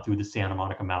have gone through the Santa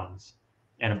Monica Mountains.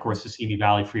 And of course, the Simi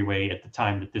Valley Freeway, at the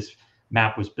time that this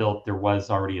map was built, there was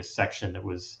already a section that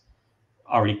was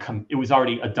it was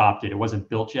already adopted. It wasn't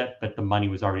built yet, but the money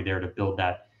was already there to build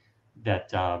that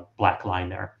black line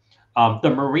there. The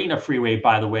Marina Freeway,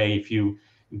 by the way, if you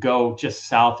go just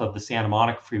south of the Santa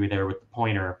Monica Freeway there with the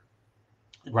pointer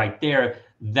right there,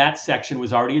 that section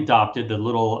was already adopted. The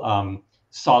little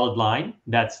solid line,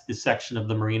 that's the section of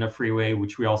the Marina Freeway,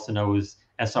 which we also know is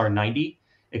SR 90,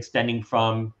 extending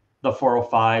from the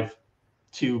 405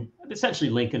 to essentially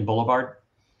Lincoln Boulevard.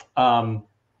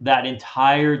 That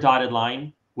entire dotted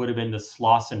line would have been the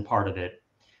Slauson part of it.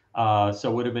 So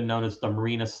it would have been known as the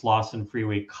Marina Slauson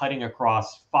Freeway, cutting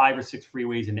across 5 or 6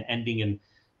 freeways and ending in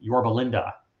Yorba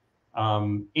Linda.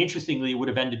 Interestingly, it would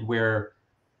have ended where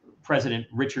President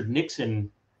Richard Nixon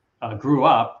grew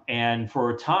up. And for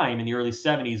a time in the early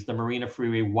 70s, the Marina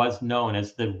Freeway was known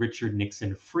as the Richard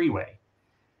Nixon Freeway.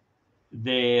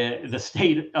 The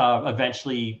state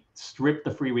eventually stripped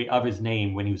the freeway of his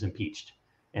name when he was impeached,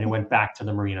 and it went back to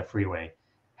the Marina Freeway.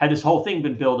 Had this whole thing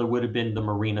been built, it would have been the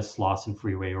Marina Slauson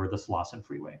Freeway or the Slauson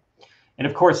Freeway. And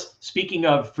of course, speaking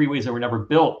of freeways that were never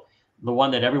built, the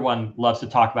one that everyone loves to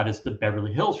talk about is the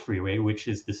Beverly Hills Freeway, which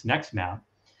is this next map.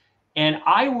 And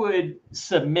I would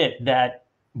submit that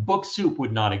Book Soup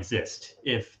would not exist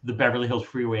if the Beverly Hills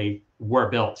Freeway were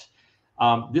built.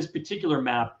 This particular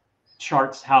map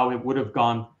charts how it would have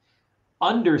gone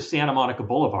under Santa Monica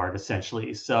Boulevard,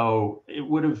 essentially. So it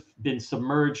would have been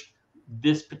submerged.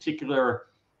 This particular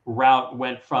route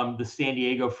went from the San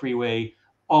Diego Freeway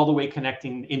all the way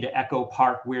connecting into Echo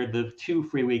Park, where the 2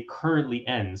 freeway currently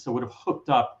ends. So it would have hooked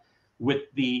up with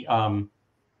the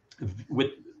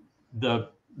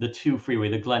 2 freeway,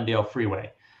 the Glendale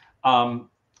Freeway.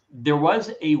 There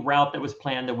was a route that was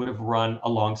planned that would have run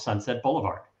along Sunset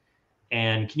Boulevard.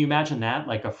 And can you imagine that?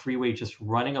 Like a freeway just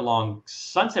running along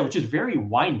Sunset, which is very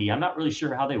windy. I'm not really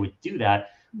sure how they would do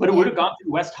that, but it would have gone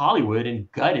through West Hollywood and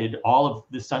gutted all of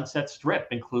the Sunset Strip,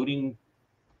 including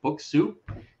Book Soup.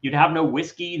 You'd have no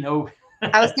whiskey, no.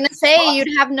 I was going to say, you'd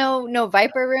have no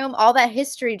Viper Room. All that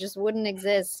history just wouldn't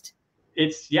exist.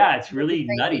 It's really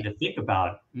nutty to think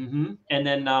about. And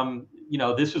then,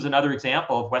 this was another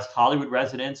example of West Hollywood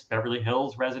residents, Beverly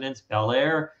Hills residents, Bel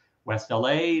Air, West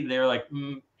LA. They're like,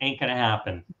 ain't going to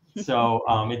happen. So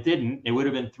it didn't. It would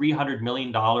have been $300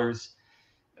 million.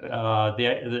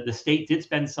 The state did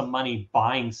spend some money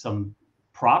buying some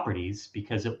properties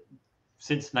because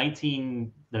since the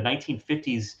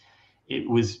 1950s, it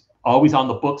was always on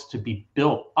the books to be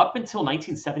built up until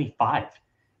 1975.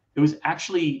 It was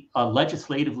actually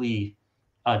legislatively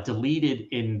deleted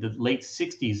in the late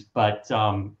 60s, but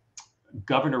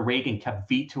Governor Reagan kept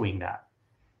vetoing that.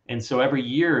 And so every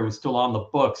year it was still on the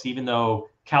books, even though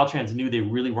Caltrans knew they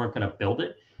really weren't going to build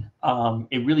it.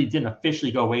 It really didn't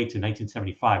officially go away to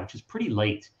 1975, which is pretty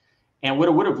late. And what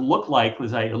it would have looked like,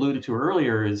 as I alluded to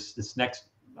earlier, is this next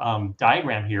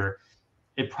diagram here.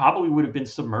 It probably would have been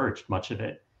submerged, much of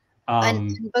it.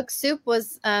 And Book Soup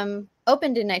was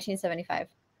opened in 1975.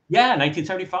 Yeah,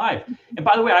 1975. And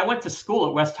by the way, I went to school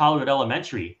at West Hollywood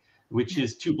Elementary, which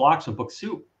is 2 blocks from Book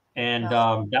Soup. And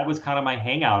that was kind of my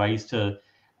hangout. I used to,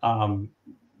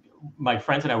 my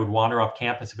friends and I would wander off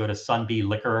campus to go to Sunbee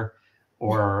Liquor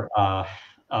or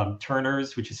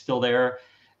Turner's, which is still there.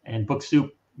 And Book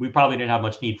Soup, we probably didn't have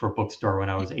much need for a bookstore when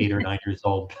I was 8 or 9 years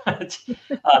old. But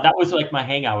that was like my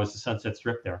hangout, was the Sunset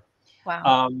Strip there.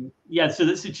 Wow. So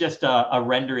this is just a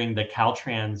rendering that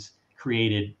Caltrans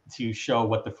created to show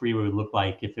what the freeway would look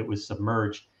like if it was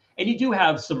submerged. And you do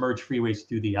have submerged freeways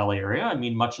through the LA area. I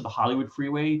mean, much of the Hollywood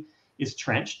freeway is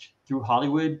trenched through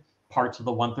Hollywood, parts of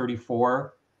the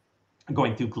 134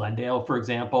 going through Glendale, for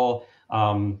example.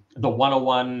 The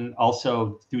 101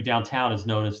 also through downtown is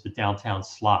known as the downtown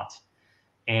slot.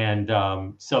 And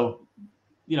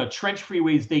trench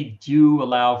freeways, they do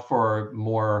allow for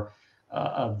more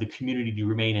of the community to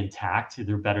remain intact.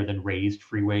 They're better than raised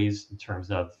freeways in terms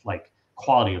of like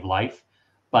quality of life,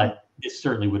 but this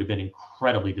certainly would have been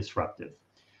incredibly disruptive.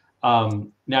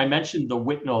 Now I mentioned the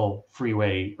Whitnall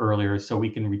Freeway earlier, so we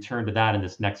can return to that in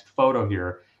this next photo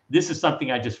here. This is something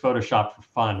I just photoshopped for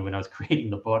fun when I was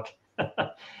creating the book.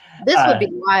 This would be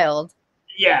wild.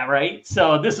 Yeah, right.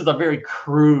 So this is a very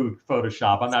crude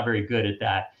Photoshop. I'm not very good at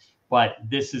that, but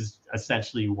this is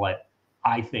essentially what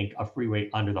I think a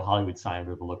freeway under the Hollywood sign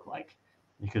would look like,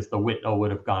 because the Whitnall would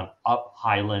have gone up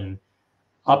Highland,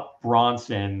 up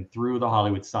Bronson, through the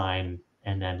Hollywood sign,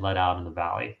 and then let out in the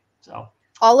valley. So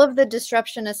all of the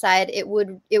disruption aside, it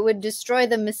would destroy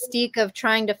the mystique of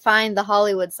trying to find the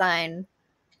Hollywood sign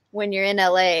when you're in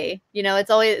LA. You know,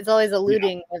 it's always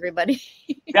eluding everybody.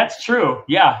 That's true.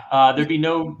 Yeah. There'd be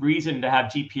no reason to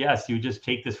have GPS. You would just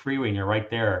take this freeway and you're right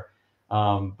there.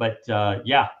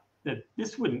 Yeah,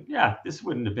 this wouldn't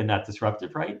have been that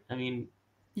disruptive, right? I mean,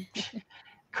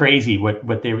 crazy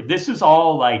what they were. This was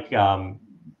all like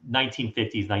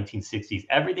 1950s, 1960s.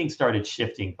 Everything started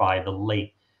shifting by the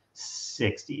late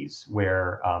 60s,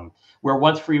 where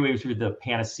once freeways were the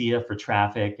panacea for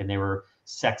traffic and they were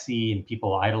sexy and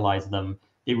people idolized them,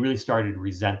 they really started to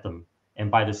resent them.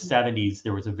 And by the 70s,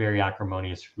 there was a very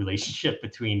acrimonious relationship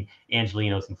between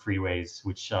Angelenos and freeways,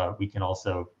 which we can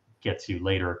also get to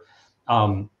later.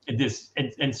 And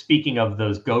speaking of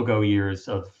those go-go years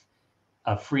of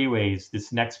freeways,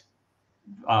 this next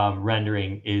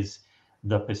rendering is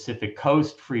the Pacific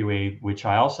Coast Freeway, which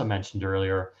I also mentioned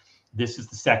earlier. This is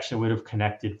the section that would have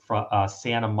connected from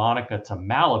Santa Monica to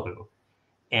Malibu.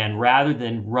 And rather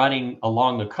than running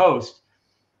along the coast,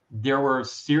 there were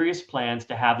serious plans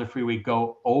to have the freeway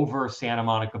go over Santa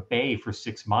Monica Bay for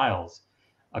 6 miles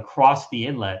across the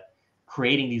inlet,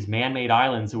 creating these man-made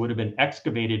islands that would have been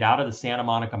excavated out of the Santa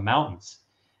Monica Mountains,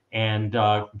 and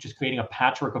just creating a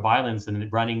patchwork of islands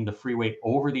and running the freeway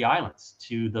over the islands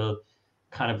to the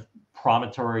kind of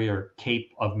promontory or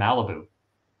cape of Malibu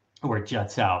where it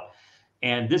jets out.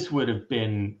 And this would have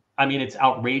been, I mean, it's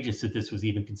outrageous that this was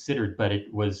even considered, but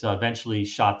it was eventually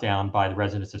shot down by the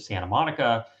residents of Santa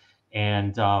Monica.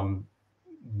 And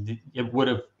it would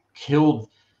have killed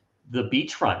the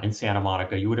beachfront in Santa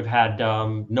Monica. You would have had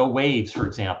no waves, for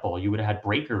example. You would have had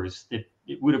breakers. It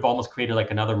would have almost created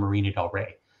like another Marina del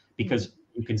Rey, because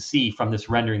you can see from this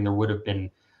rendering there would have been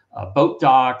boat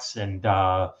docks, and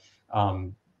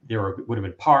would have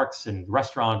been parks and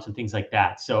restaurants and things like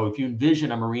that. So if you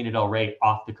envision a Marina del Rey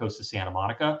off the coast of Santa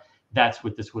Monica, that's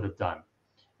what this would have done.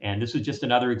 And this was just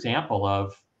another example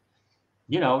of,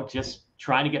 just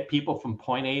trying to get people from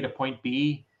point A to point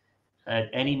B at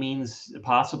any means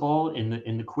possible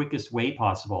in the quickest way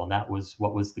possible. And that was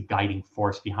what was the guiding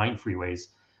force behind freeways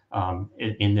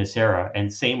in this era.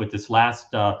 And same with this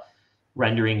last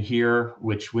rendering here,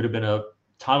 which would have been a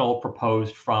tunnel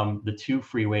proposed from the 2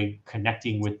 freeway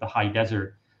connecting with the high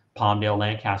desert Palmdale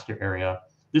Lancaster area.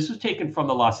 This was taken from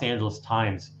the Los Angeles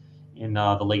Times in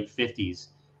the late 50s.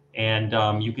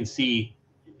 And you can see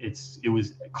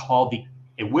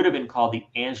it would have been called the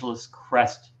Angeles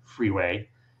Crest Freeway,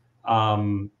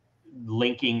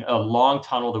 linking a long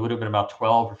tunnel that would have been about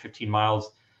 12 or 15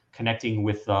 miles connecting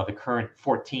with the current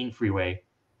 14 freeway,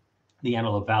 the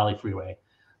Antelope Valley Freeway.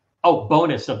 Oh,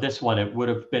 bonus of this one, it would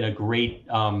have been a great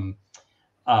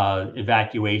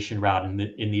evacuation route in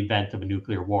the event of a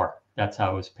nuclear war. That's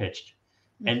how it was pitched.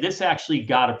 And this actually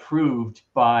got approved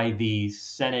by the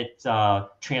Senate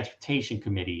Transportation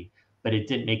Committee, but it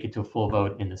didn't make it to a full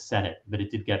vote in the Senate, but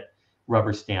it did get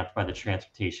rubber stamped by the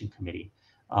Transportation Committee.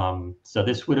 So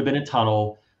this would have been a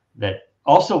tunnel that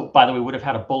also, by the way, would have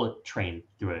had a bullet train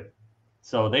through it.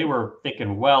 So they were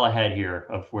thinking well ahead here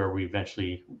of where we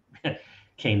eventually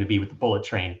came to be with the bullet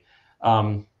train.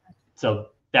 So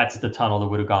that's the tunnel that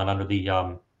would have gone under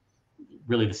the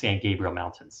really the San Gabriel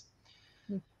Mountains.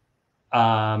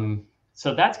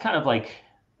 So that's kind of like,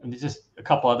 there's just a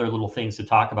couple other little things to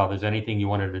talk about. Is there anything you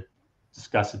wanted to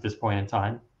discuss at this point in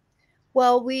time?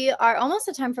 Well, we are almost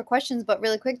at time for questions, but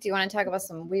really quick, do you want to talk about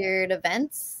some weird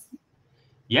events?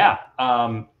 Yeah.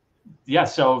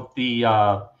 So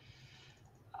the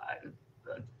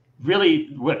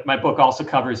really what my book also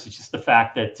covers is just the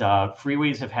fact that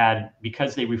freeways have had,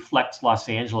 because they reflect Los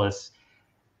Angeles,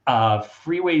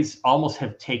 freeways almost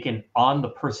have taken on the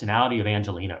personality of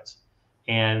Angelenos.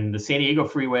 And the San Diego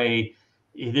Freeway,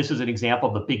 this was an example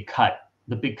of the Big Cut.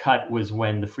 The Big Cut was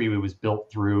when the freeway was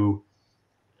built through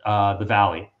the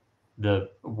valley,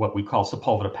 what we call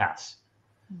Sepulveda Pass.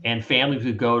 And families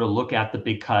would go to look at the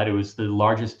Big Cut. It was the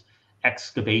largest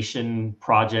excavation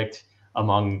project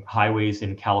among highways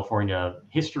in California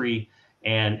history.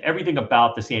 And everything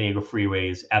about the San Diego Freeway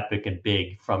is epic and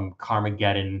big, from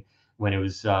Carmageddon, when it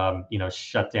was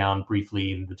shut down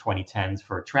briefly in the 2010s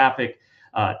for traffic,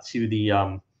 to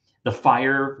the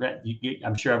fire that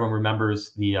I'm sure everyone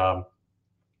remembers, the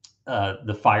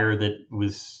fire that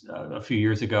was a few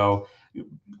years ago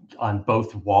on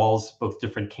both walls, both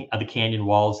different the canyon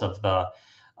walls of the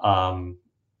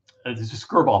there's a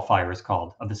skirball fire is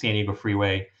called, of the San Diego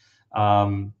Freeway.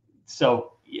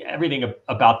 So everything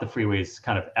about the freeway is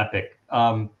kind of epic.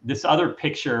 This other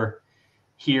picture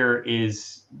here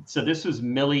is, so this was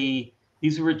Millie.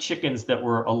 These were chickens that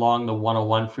were along the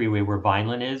 101 freeway where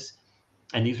Vineland is.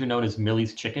 And these are known as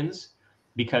Millie's chickens.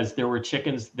 because there were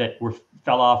chickens that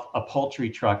fell off a poultry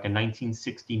truck in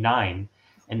 1969,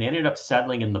 and they ended up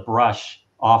settling in the brush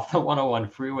off the 101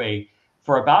 freeway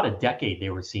for about a decade. They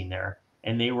were seen there,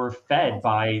 and they were fed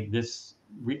by this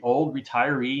old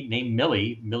retiree named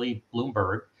Millie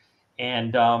Bloomberg,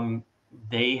 and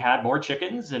they had more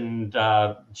chickens, and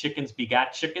chickens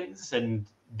begat chickens, and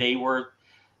they were.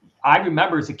 I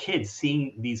remember as a kid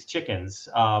seeing these chickens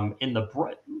in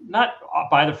not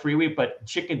by the freeway, but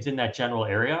chickens in that general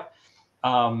area.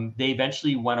 They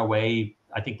eventually went away.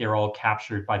 I think they were all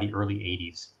captured by the early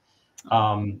 80s.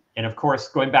 And of course,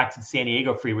 going back to the San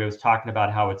Diego freeway, I was talking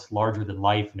about how it's larger than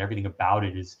life and everything about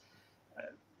it is,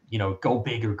 go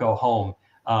big or go home.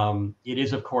 It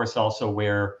is, of course, also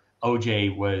where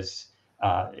OJ was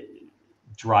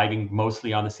driving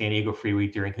mostly on the San Diego freeway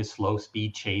during his slow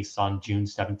speed chase on June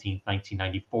 17th,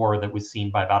 1994, that was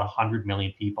seen by about 100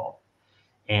 million people.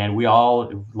 And we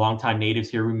all, longtime natives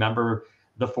here, remember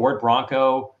the Ford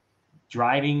Bronco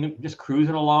driving, just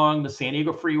cruising along the San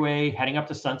Diego freeway, heading up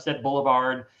to Sunset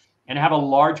Boulevard. And I have a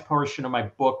large portion of my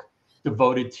book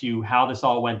devoted to how this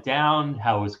all went down,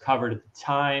 how it was covered at the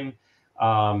time,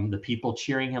 the people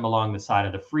cheering him along the side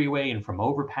of the freeway and from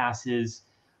overpasses.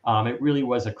 It really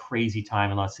was a crazy time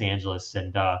in Los Angeles,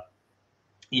 and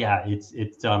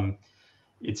it's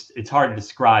hard to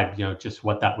describe, just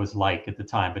what that was like at the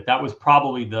time. But that was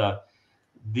probably the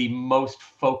most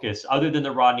focused, other than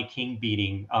the Rodney King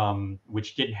beating,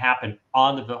 which didn't happen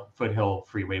on the Foothill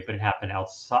Freeway, but it happened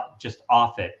outside, just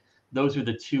off it. Those are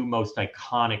the two most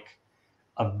iconic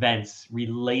events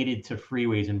related to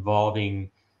freeways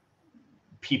involving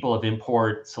people of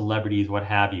import, celebrities, what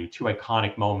have you. Two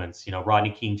iconic moments.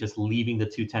 Rodney King just leaving the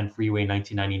 210 freeway in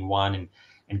 1991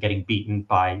 and getting beaten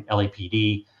by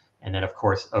LAPD. And then, of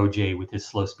course, OJ with his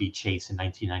slow speed chase in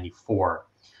 1994,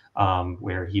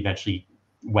 where he eventually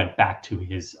went back to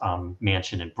his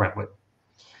mansion in Brentwood.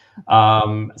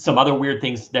 Some other weird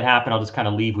things that happened, I'll just kind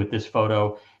of leave with this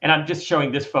photo. And I'm just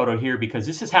showing this photo here because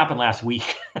this has happened last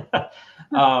week.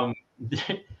 There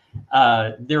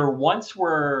once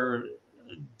were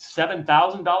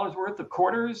 $7,000 worth of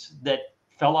quarters that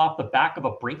fell off the back of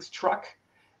a Brinks truck.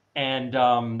 And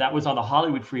that was on the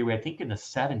Hollywood freeway, I think in the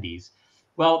 70s.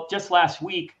 Well, just last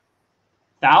week,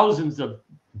 thousands of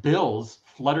bills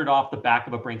fluttered off the back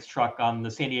of a Brinks truck on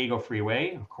the San Diego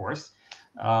freeway, of course.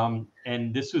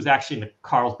 And this was actually in the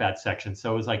Carlsbad section.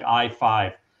 So it was like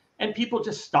I-5. And people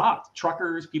just stopped,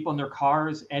 truckers, people in their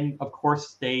cars. And of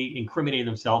course, they incriminated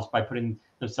themselves by putting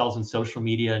themselves in social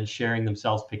media and sharing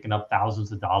themselves, picking up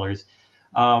thousands of dollars.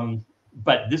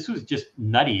 But this was just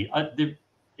nutty.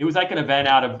 It was like an event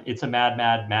out of It's a Mad,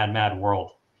 Mad, Mad, Mad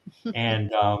World.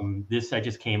 And this I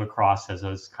just came across as I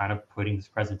was kind of putting this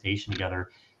presentation together.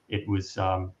 It was,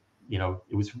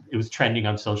 it was trending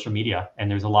on social media. And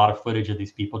there's a lot of footage of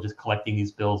these people just collecting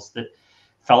these bills that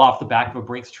fell off the back of a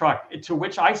Brinks truck. To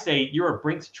which I say, you're a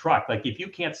Brinks truck. Like, if you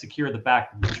can't secure the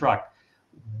back of the truck,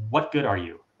 what good are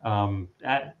you? I don't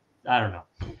know.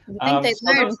 I think they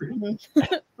learned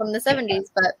from the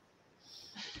 70s, but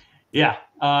yeah.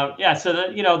 So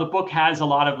the book has a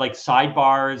lot of like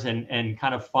sidebars and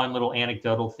kind of fun little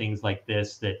anecdotal things like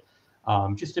this that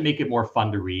just to make it more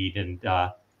fun to read. And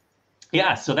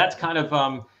so that's kind of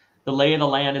the lay of the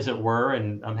land, as it were.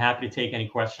 And I'm happy to take any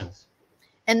questions.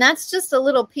 And that's just a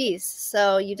little piece.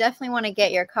 So you definitely want to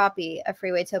get your copy of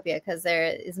Freewaytopia, because there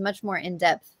is much more in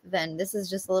depth than this is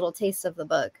just a little taste of the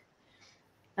book.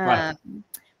 Right.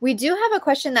 We do have a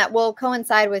question that will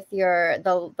coincide with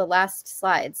the last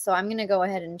slides. So I'm going to go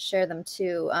ahead and share them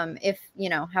too, if,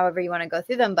 however you want to go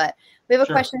through them. But we have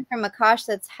a question from Akash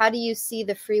that's, how do you see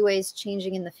the freeways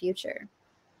changing in the future?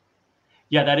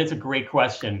 Yeah, that is a great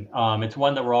question. It's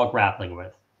one that we're all grappling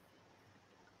with.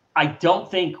 I don't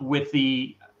think with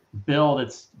the bill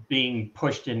that's being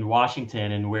pushed in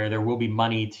Washington and where there will be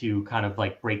money to kind of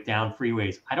like break down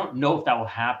freeways, I don't know if that will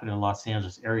happen in the Los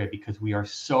Angeles area because we are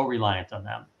so reliant on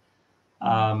them.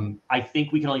 I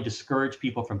think we can only discourage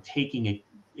people from taking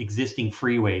existing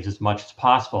freeways as much as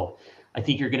possible. I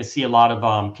think you're going to see a lot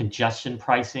of congestion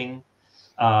pricing.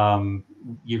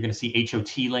 You're going to see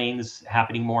HOT lanes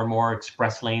happening more and more.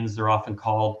 Express lanes, they're often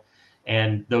called.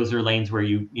 And those are lanes where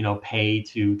you pay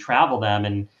to travel them.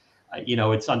 And,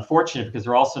 it's unfortunate because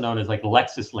they're also known as like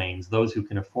Lexus lanes. Those who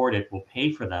can afford it will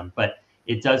pay for them. But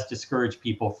it does discourage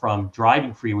people from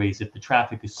driving freeways if the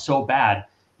traffic is so bad,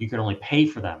 you can only pay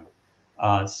for them.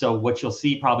 So what you'll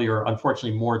see probably are,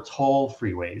 unfortunately, more toll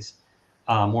freeways,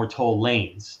 more toll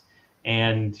lanes.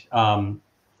 And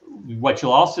what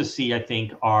you'll also see, I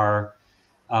think, are,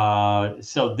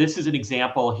 so this is an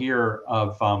example here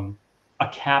of a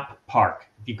cap park.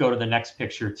 If you go to the next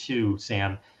picture too,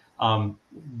 Sam,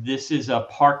 This is a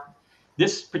park.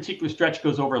 This particular stretch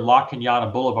goes over La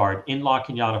Cañada Boulevard in La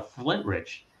Cañada, Flint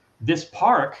Ridge. This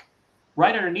park,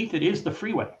 right underneath it, is the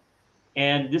freeway.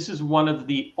 And this is one of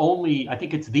the only, I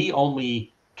think it's the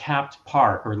only capped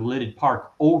park or lidded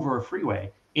park over a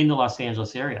freeway in the Los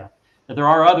Angeles area. Now, there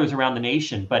are others around the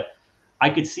nation, but I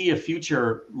could see a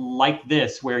future like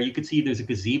this where you could see there's a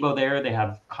gazebo there. They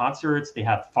have concerts. They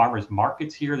have farmers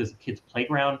markets here. There's a kids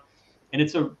playground. And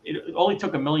it only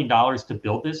took $1 million to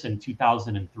build this in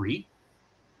 2003.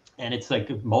 And it's like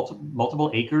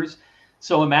multiple acres.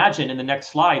 So imagine in the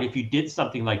next slide, if you did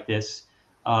something like this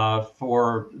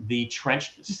for the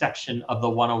trenched section of the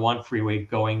 101 freeway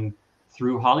going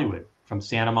through Hollywood from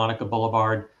Santa Monica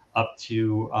Boulevard up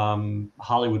to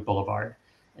Hollywood Boulevard,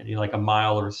 and like a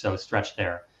mile or so stretch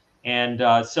there. And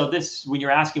so this, when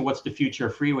you're asking what's the future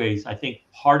of freeways, I think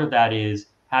part of that is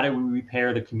how do we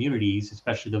repair the communities,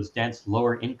 especially those dense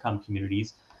lower income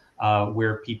communities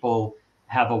where people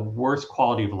have a worse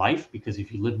quality of life, because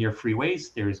if you live near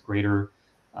freeways, there's greater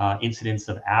incidence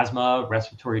of asthma,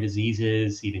 respiratory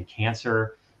diseases, even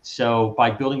cancer. So by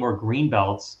building more green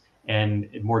belts and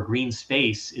more green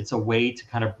space, it's a way to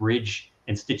kind of bridge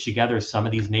and stitch together some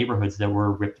of these neighborhoods that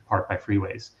were ripped apart by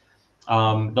freeways.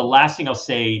 The last thing I'll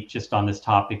say just on this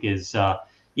topic is, I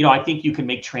think you can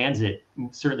make transit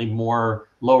certainly more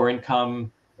lower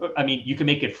income. I mean, you can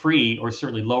make it free or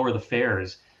certainly lower the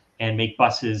fares and make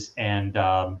buses and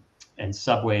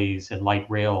subways and light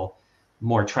rail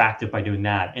more attractive by doing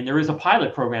that. And there is a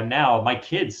pilot program now. My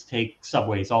kids take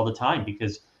subways all the time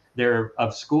because they're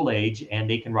of school age and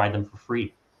they can ride them for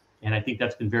free. And I think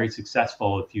that's been very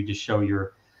successful if you just show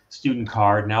your student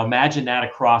card. Now imagine that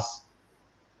across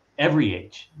every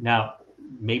age. Now,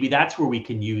 maybe that's where we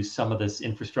can use some of this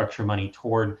infrastructure money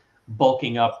toward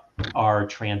bulking up our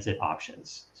transit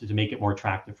options, so to make it more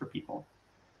attractive for people.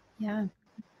 Yeah.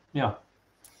 Yeah.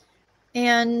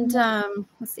 And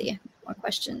let's see, more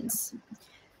questions.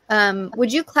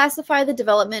 Would you classify the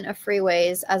development of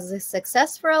freeways as a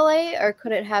success for LA, or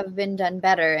could it have been done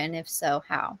better? And if so,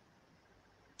 how?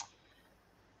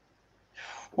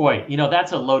 Boy,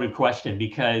 that's a loaded question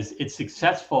because it's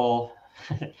successful.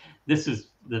 This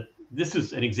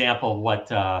is an example of what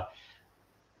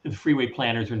the freeway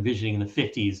planners were envisioning in the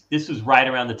 50s. This was right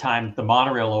around the time the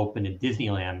monorail opened in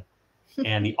Disneyland,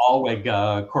 and the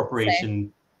Allweg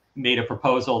Corporation made a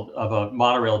proposal of a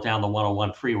monorail down the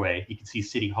 101 freeway. You can see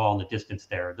City Hall in the distance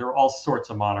there. There were all sorts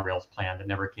of monorails planned that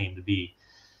never came to be.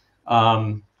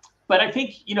 But I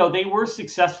think, they were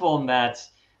successful in that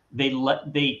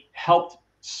they helped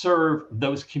serve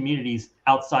those communities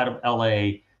outside of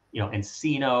LA,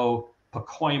 Encino,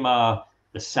 Pacoima,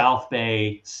 the South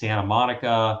Bay, Santa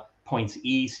Monica, points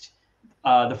east.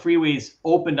 The freeways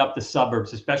opened up the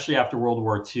suburbs, especially after World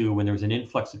War II, when there was an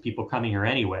influx of people coming here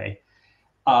anyway.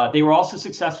 They were also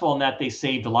successful in that they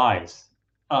saved lives.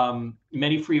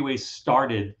 Many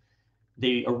freeways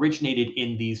they originated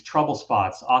in these trouble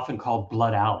spots, often called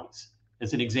blood alleys.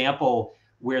 As an example,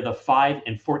 where the 5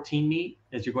 and 14 meet,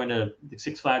 as you're going to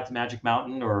Six Flags Magic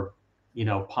Mountain or,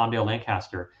 Palmdale,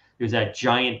 Lancaster, there's that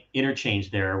giant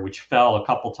interchange there, which fell a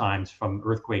couple times from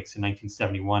earthquakes in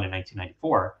 1971 and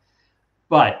 1994.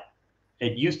 But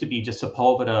it used to be just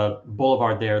Sepulveda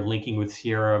Boulevard there, linking with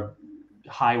Sierra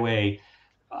Highway.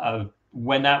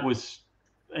 When there was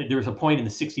a point in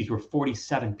the 60s where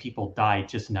 47 people died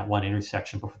just in that one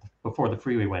intersection before the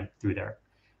freeway went through there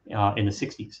in the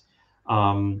 60s.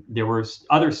 There were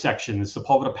other sections.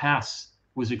 Sepulveda Pass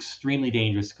was extremely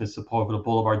dangerous because Sepulveda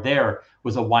Boulevard there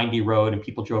was a windy road and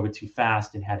people drove it too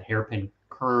fast and had hairpin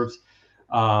curves.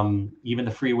 Even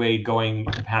the freeway going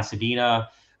to Pasadena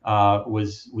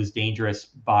was dangerous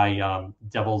by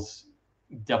Devil's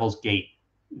Gate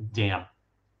Dam,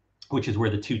 which is where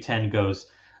the 210 goes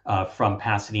from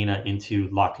Pasadena into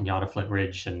La Cañada, Flint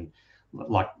Ridge, and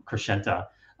La Crescenta.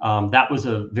 That was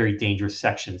a very dangerous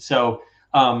section. So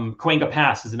Cahuenga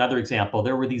Pass is another example.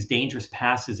 There were these dangerous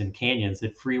passes and canyons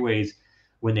that freeways,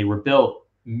 when they were built,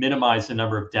 minimized the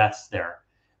number of deaths there.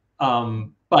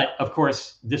 But of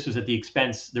course, this was at the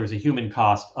expense, there was a human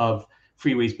cost of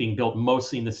freeways being built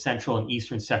mostly in the central and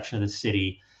eastern section of the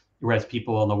city, whereas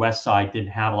people on the west side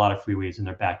didn't have a lot of freeways in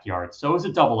their backyards. So it was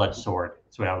a double-edged sword.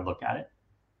 That's the way I would look at it.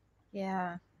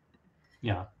 Yeah.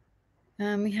 Yeah.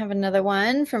 We have another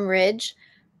one from Ridge.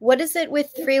 What is it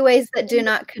with freeways that do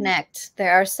not connect?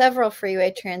 There are several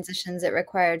freeway transitions that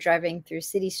require driving through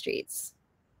city streets.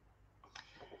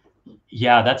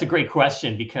 Yeah, that's a great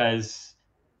question because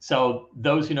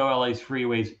those who know LA's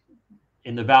freeways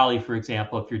in the valley, for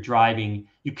example, if you're driving,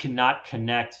 you cannot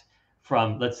connect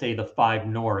from, let's say, the 5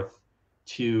 north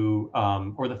to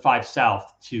or the 5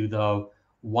 south to the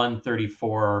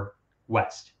 134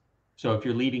 west. So if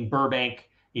you're leaving Burbank,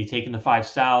 you're taking the 5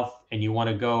 south and you want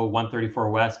to go 134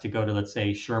 west to go to, let's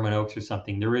say, Sherman Oaks or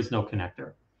something, there is no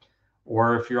connector.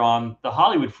 Or if you're on the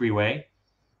Hollywood Freeway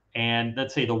and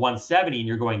let's say the 170 and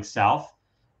you're going south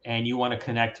and you want to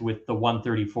connect with the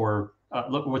 134,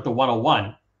 with the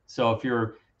 101. So if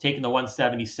you're taking the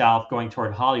 170 south going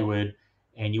toward Hollywood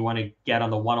and you want to get on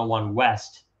the 101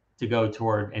 west to go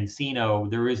toward Encino,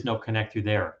 there is no connector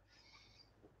there.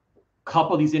 A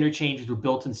couple of these interchanges were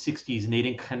built in the 60s and they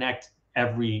didn't connect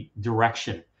every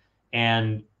direction.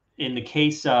 And in the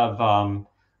case of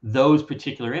those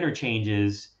particular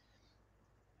interchanges,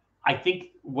 I think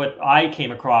what I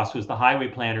came across was the highway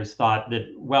planners thought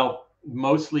that, well,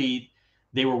 mostly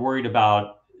they were worried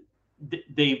about,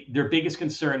 their biggest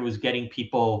concern was getting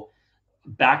people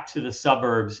back to the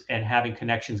suburbs and having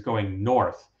connections going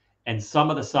north. And some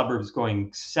of the suburbs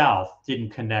going south didn't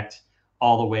connect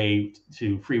all the way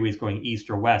to freeways going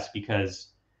east or west, because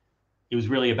it was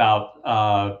really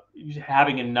about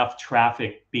having enough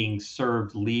traffic being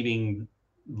served leaving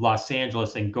Los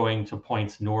Angeles and going to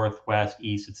points north, west,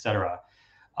 east, etc.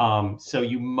 So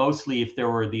you mostly, if there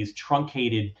were these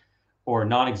truncated or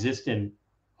non-existent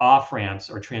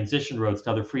off-ramps or transition roads to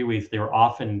other freeways, they were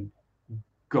often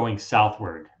going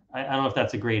southward. I don't know if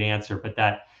that's a great answer, but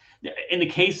that, in the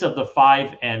case of the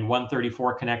 5 and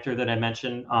 134 connector that I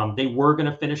mentioned, they were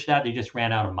going to finish that. They just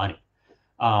ran out of money.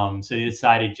 So they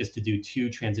decided just to do 2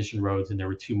 transition roads, and there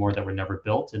were 2 more that were never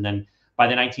built. And then by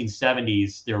the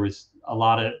 1970s, there was a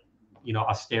lot of,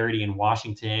 austerity in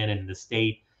Washington and the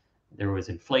state. There was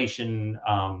inflation,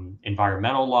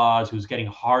 environmental laws. It was getting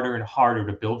harder and harder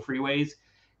to build freeways.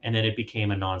 And then it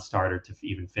became a non-starter to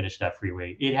even finish that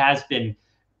freeway. It has been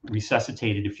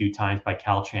resuscitated a few times by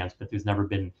Caltrans, but there's never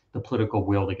been the political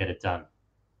will to get it done.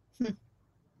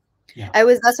 Yeah.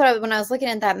 When I was looking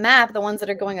at that map, the ones that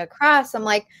are going across, I'm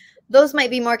like, those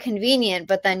might be more convenient,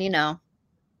 but then,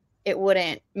 it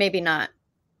wouldn't, maybe not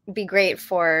be great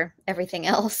for everything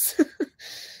else.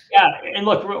 Yeah. And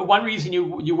look, one reason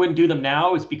you wouldn't do them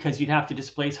now is because you'd have to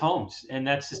displace homes. And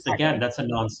that's just, again, that's a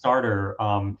non-starter.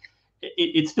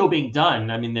 It's still being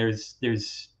done. I mean, there's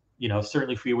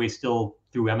certainly freeways still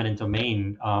through eminent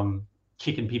domain,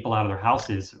 kicking people out of their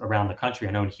houses around the country.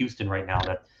 I know in Houston right now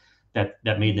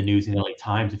that made the news in the LA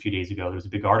Times a few days ago. There was a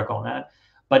big article on that.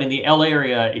 But in the LA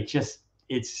area, it's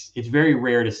very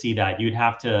rare to see that. You'd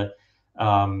have to,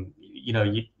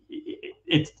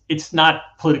 it's not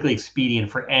politically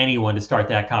expedient for anyone to start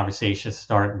that conversation,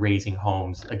 start raising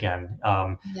homes again.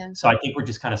 So I think we're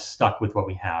just kind of stuck with what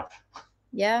we have.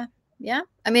 Yeah. Yeah.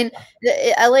 I mean,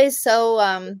 LA is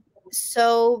so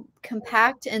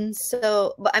compact and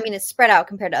it's spread out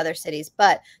compared to other cities,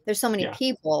 but there's so many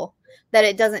people that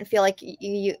it doesn't feel like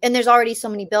and there's already so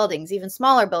many buildings, even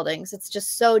smaller buildings. It's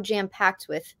just so jam-packed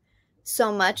with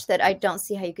so much that I don't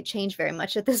see how you could change very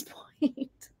much at this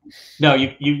point. No,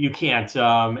 you can't.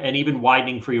 And even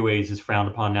widening freeways is frowned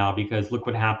upon now, because look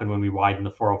what happened when we widened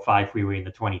the 405 freeway in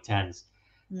the 2010s.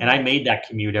 And I made that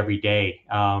commute every day.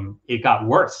 It got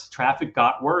worse. Traffic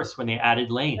got worse when they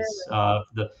added lanes.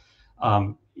 Really?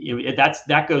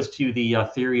 That goes to the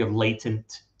theory of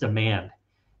latent demand.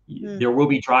 There will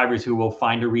be drivers who will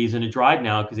find a reason to drive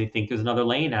now because they think there's another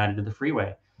lane added to the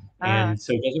freeway. And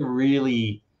so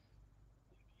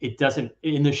it doesn't,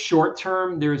 in the short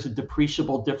term, there's a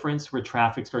depreciable difference where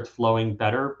traffic starts flowing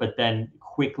better, but then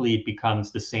quickly it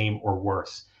becomes the same or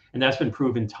worse. And that's been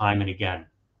proven time and again.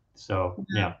 So,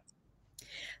 yeah.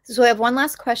 So I have one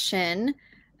last question.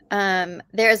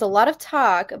 There is a lot of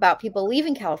talk about people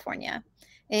leaving California.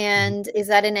 And is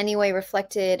that in any way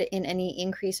reflected in any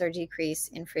increase or decrease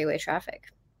in freeway traffic?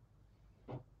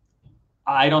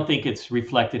 I don't think it's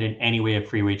reflected in any way of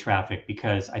freeway traffic,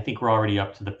 because I think we're already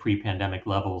up to the pre-pandemic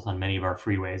levels on many of our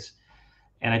freeways.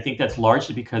 And I think that's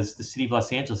largely because the city of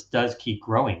Los Angeles does keep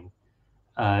growing.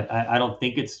 I don't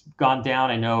think it's gone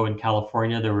down. I know in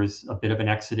California, there was a bit of an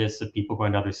exodus of people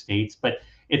going to other states, but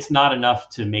it's not enough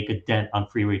to make a dent on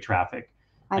freeway traffic.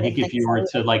 I think if you were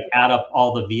to add up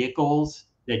all the vehicles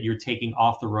that you're taking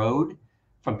off the road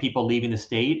from people leaving the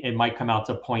state, it might come out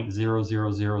to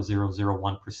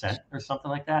 0.000001% or something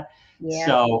like that. Yeah.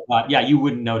 So you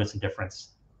wouldn't notice a difference.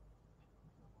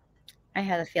 I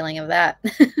had a feeling of that.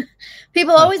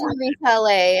 People always moving to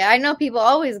LA. I know people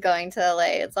always going to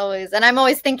LA. It's always, and I'm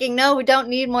always thinking, no, we don't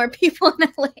need more people in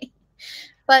LA.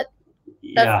 But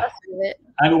that's it.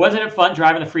 I mean, wasn't it fun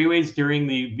driving the freeways during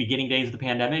the beginning days of the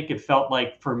pandemic? It felt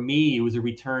like, for me, it was a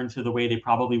return to the way they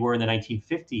probably were in the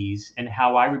 1950s and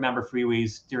how I remember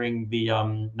freeways during the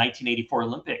 1984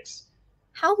 Olympics.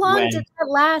 How long did that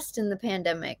last in the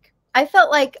pandemic? I felt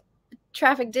like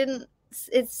traffic didn't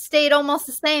it stayed almost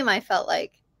the same, I felt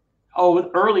like. Oh,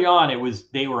 early on,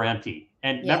 they were empty.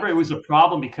 And Yeah. remember, it was a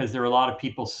problem because there were a lot of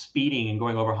people speeding and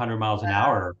going over 100 miles an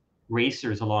hour,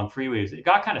 racers along freeways. It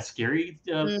got kind of scary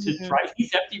to Mhm. try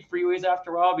these empty freeways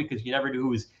after a while because you never knew who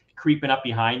was creeping up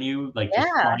behind you, like just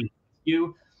Yeah. flying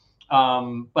you.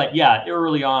 But yeah,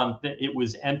 early on, it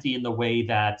was empty in the way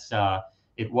that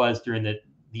it was during the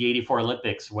 '84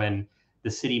 Olympics when the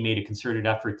city made a concerted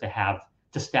effort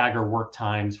to stagger work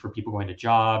times for people going to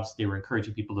jobs. They were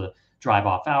encouraging people to drive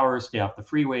off hours, stay off the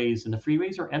freeways, and the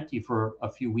freeways are empty for a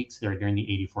few weeks there during the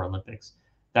 '84 Olympics.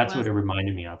 That's Was what it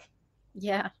reminded me of.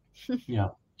 yeah. Yeah.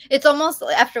 It's almost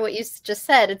after what you just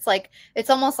said, it's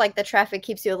almost like the traffic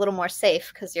keeps you a little more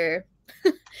safe because you're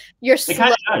It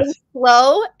kind of does.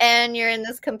 slow and you're in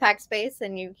this compact space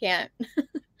and you can't.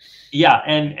 Yeah,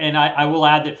 and I will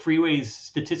add that freeways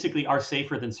statistically are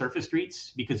safer than surface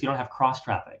streets because you don't have cross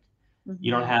traffic.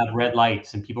 You don't Mhm. have red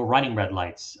lights and people running red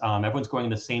lights. Everyone's going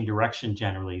in the same direction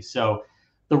generally. So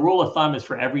the rule of thumb is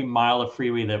for every mile of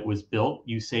freeway that was built,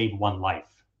 you save one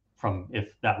life from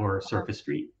if that were a surface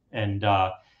street. And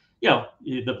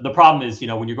the problem is,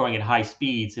 when you're going at high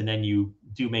speeds and then you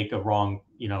do make a wrong,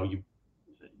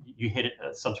 you hit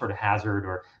some sort of hazard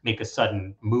or make a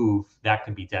sudden move, that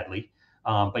can be deadly.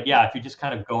 But yeah, if you're just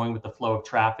kind of going with the flow of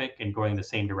traffic and going the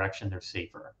same direction, they're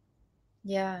safer.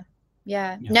 Yeah.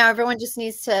 Yeah. Yeah. Now everyone just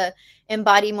needs to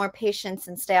embody more patience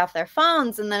and stay off their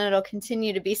phones, and then it'll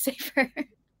continue to be safer.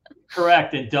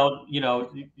 Correct. And don't, you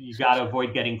got to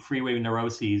avoid getting freeway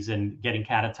neuroses and getting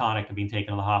catatonic and being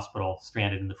taken to the hospital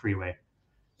stranded in the freeway.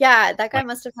 Yeah, that guy Like,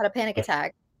 must have had a panic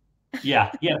attack.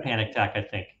 yeah, he had a panic attack, I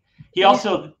think. Yeah.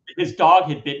 His dog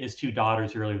had bitten his two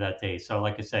daughters earlier that day. So,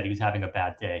 like I said, he was having a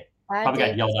bad day. Bad Probably day.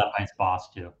 got yelled at by his boss,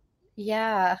 too.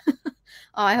 Yeah.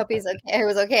 Oh, I hope he's okay. He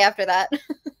was okay after that.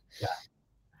 Yeah.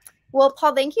 Well,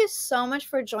 Paul, thank you so much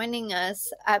for joining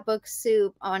us at Book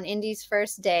Soup on Indy's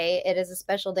first day. It is a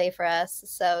special day for us,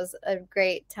 so it was a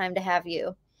great time to have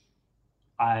you.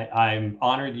 I'm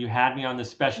honored you had me on this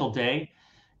special day.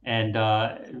 And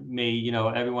may,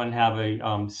 everyone have a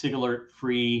SigAlert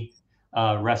free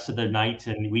rest of the night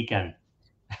and weekend.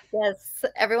 Yes,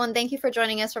 everyone, thank you for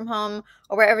joining us from home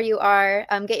or wherever you are.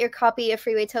 Get your copy of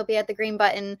Freewaytopia at the green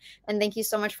button, and thank you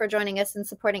so much for joining us and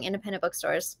supporting independent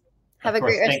bookstores. Have Of a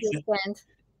great course. rest Thanks. of this weekend.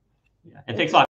 Yeah. And thanks a lot.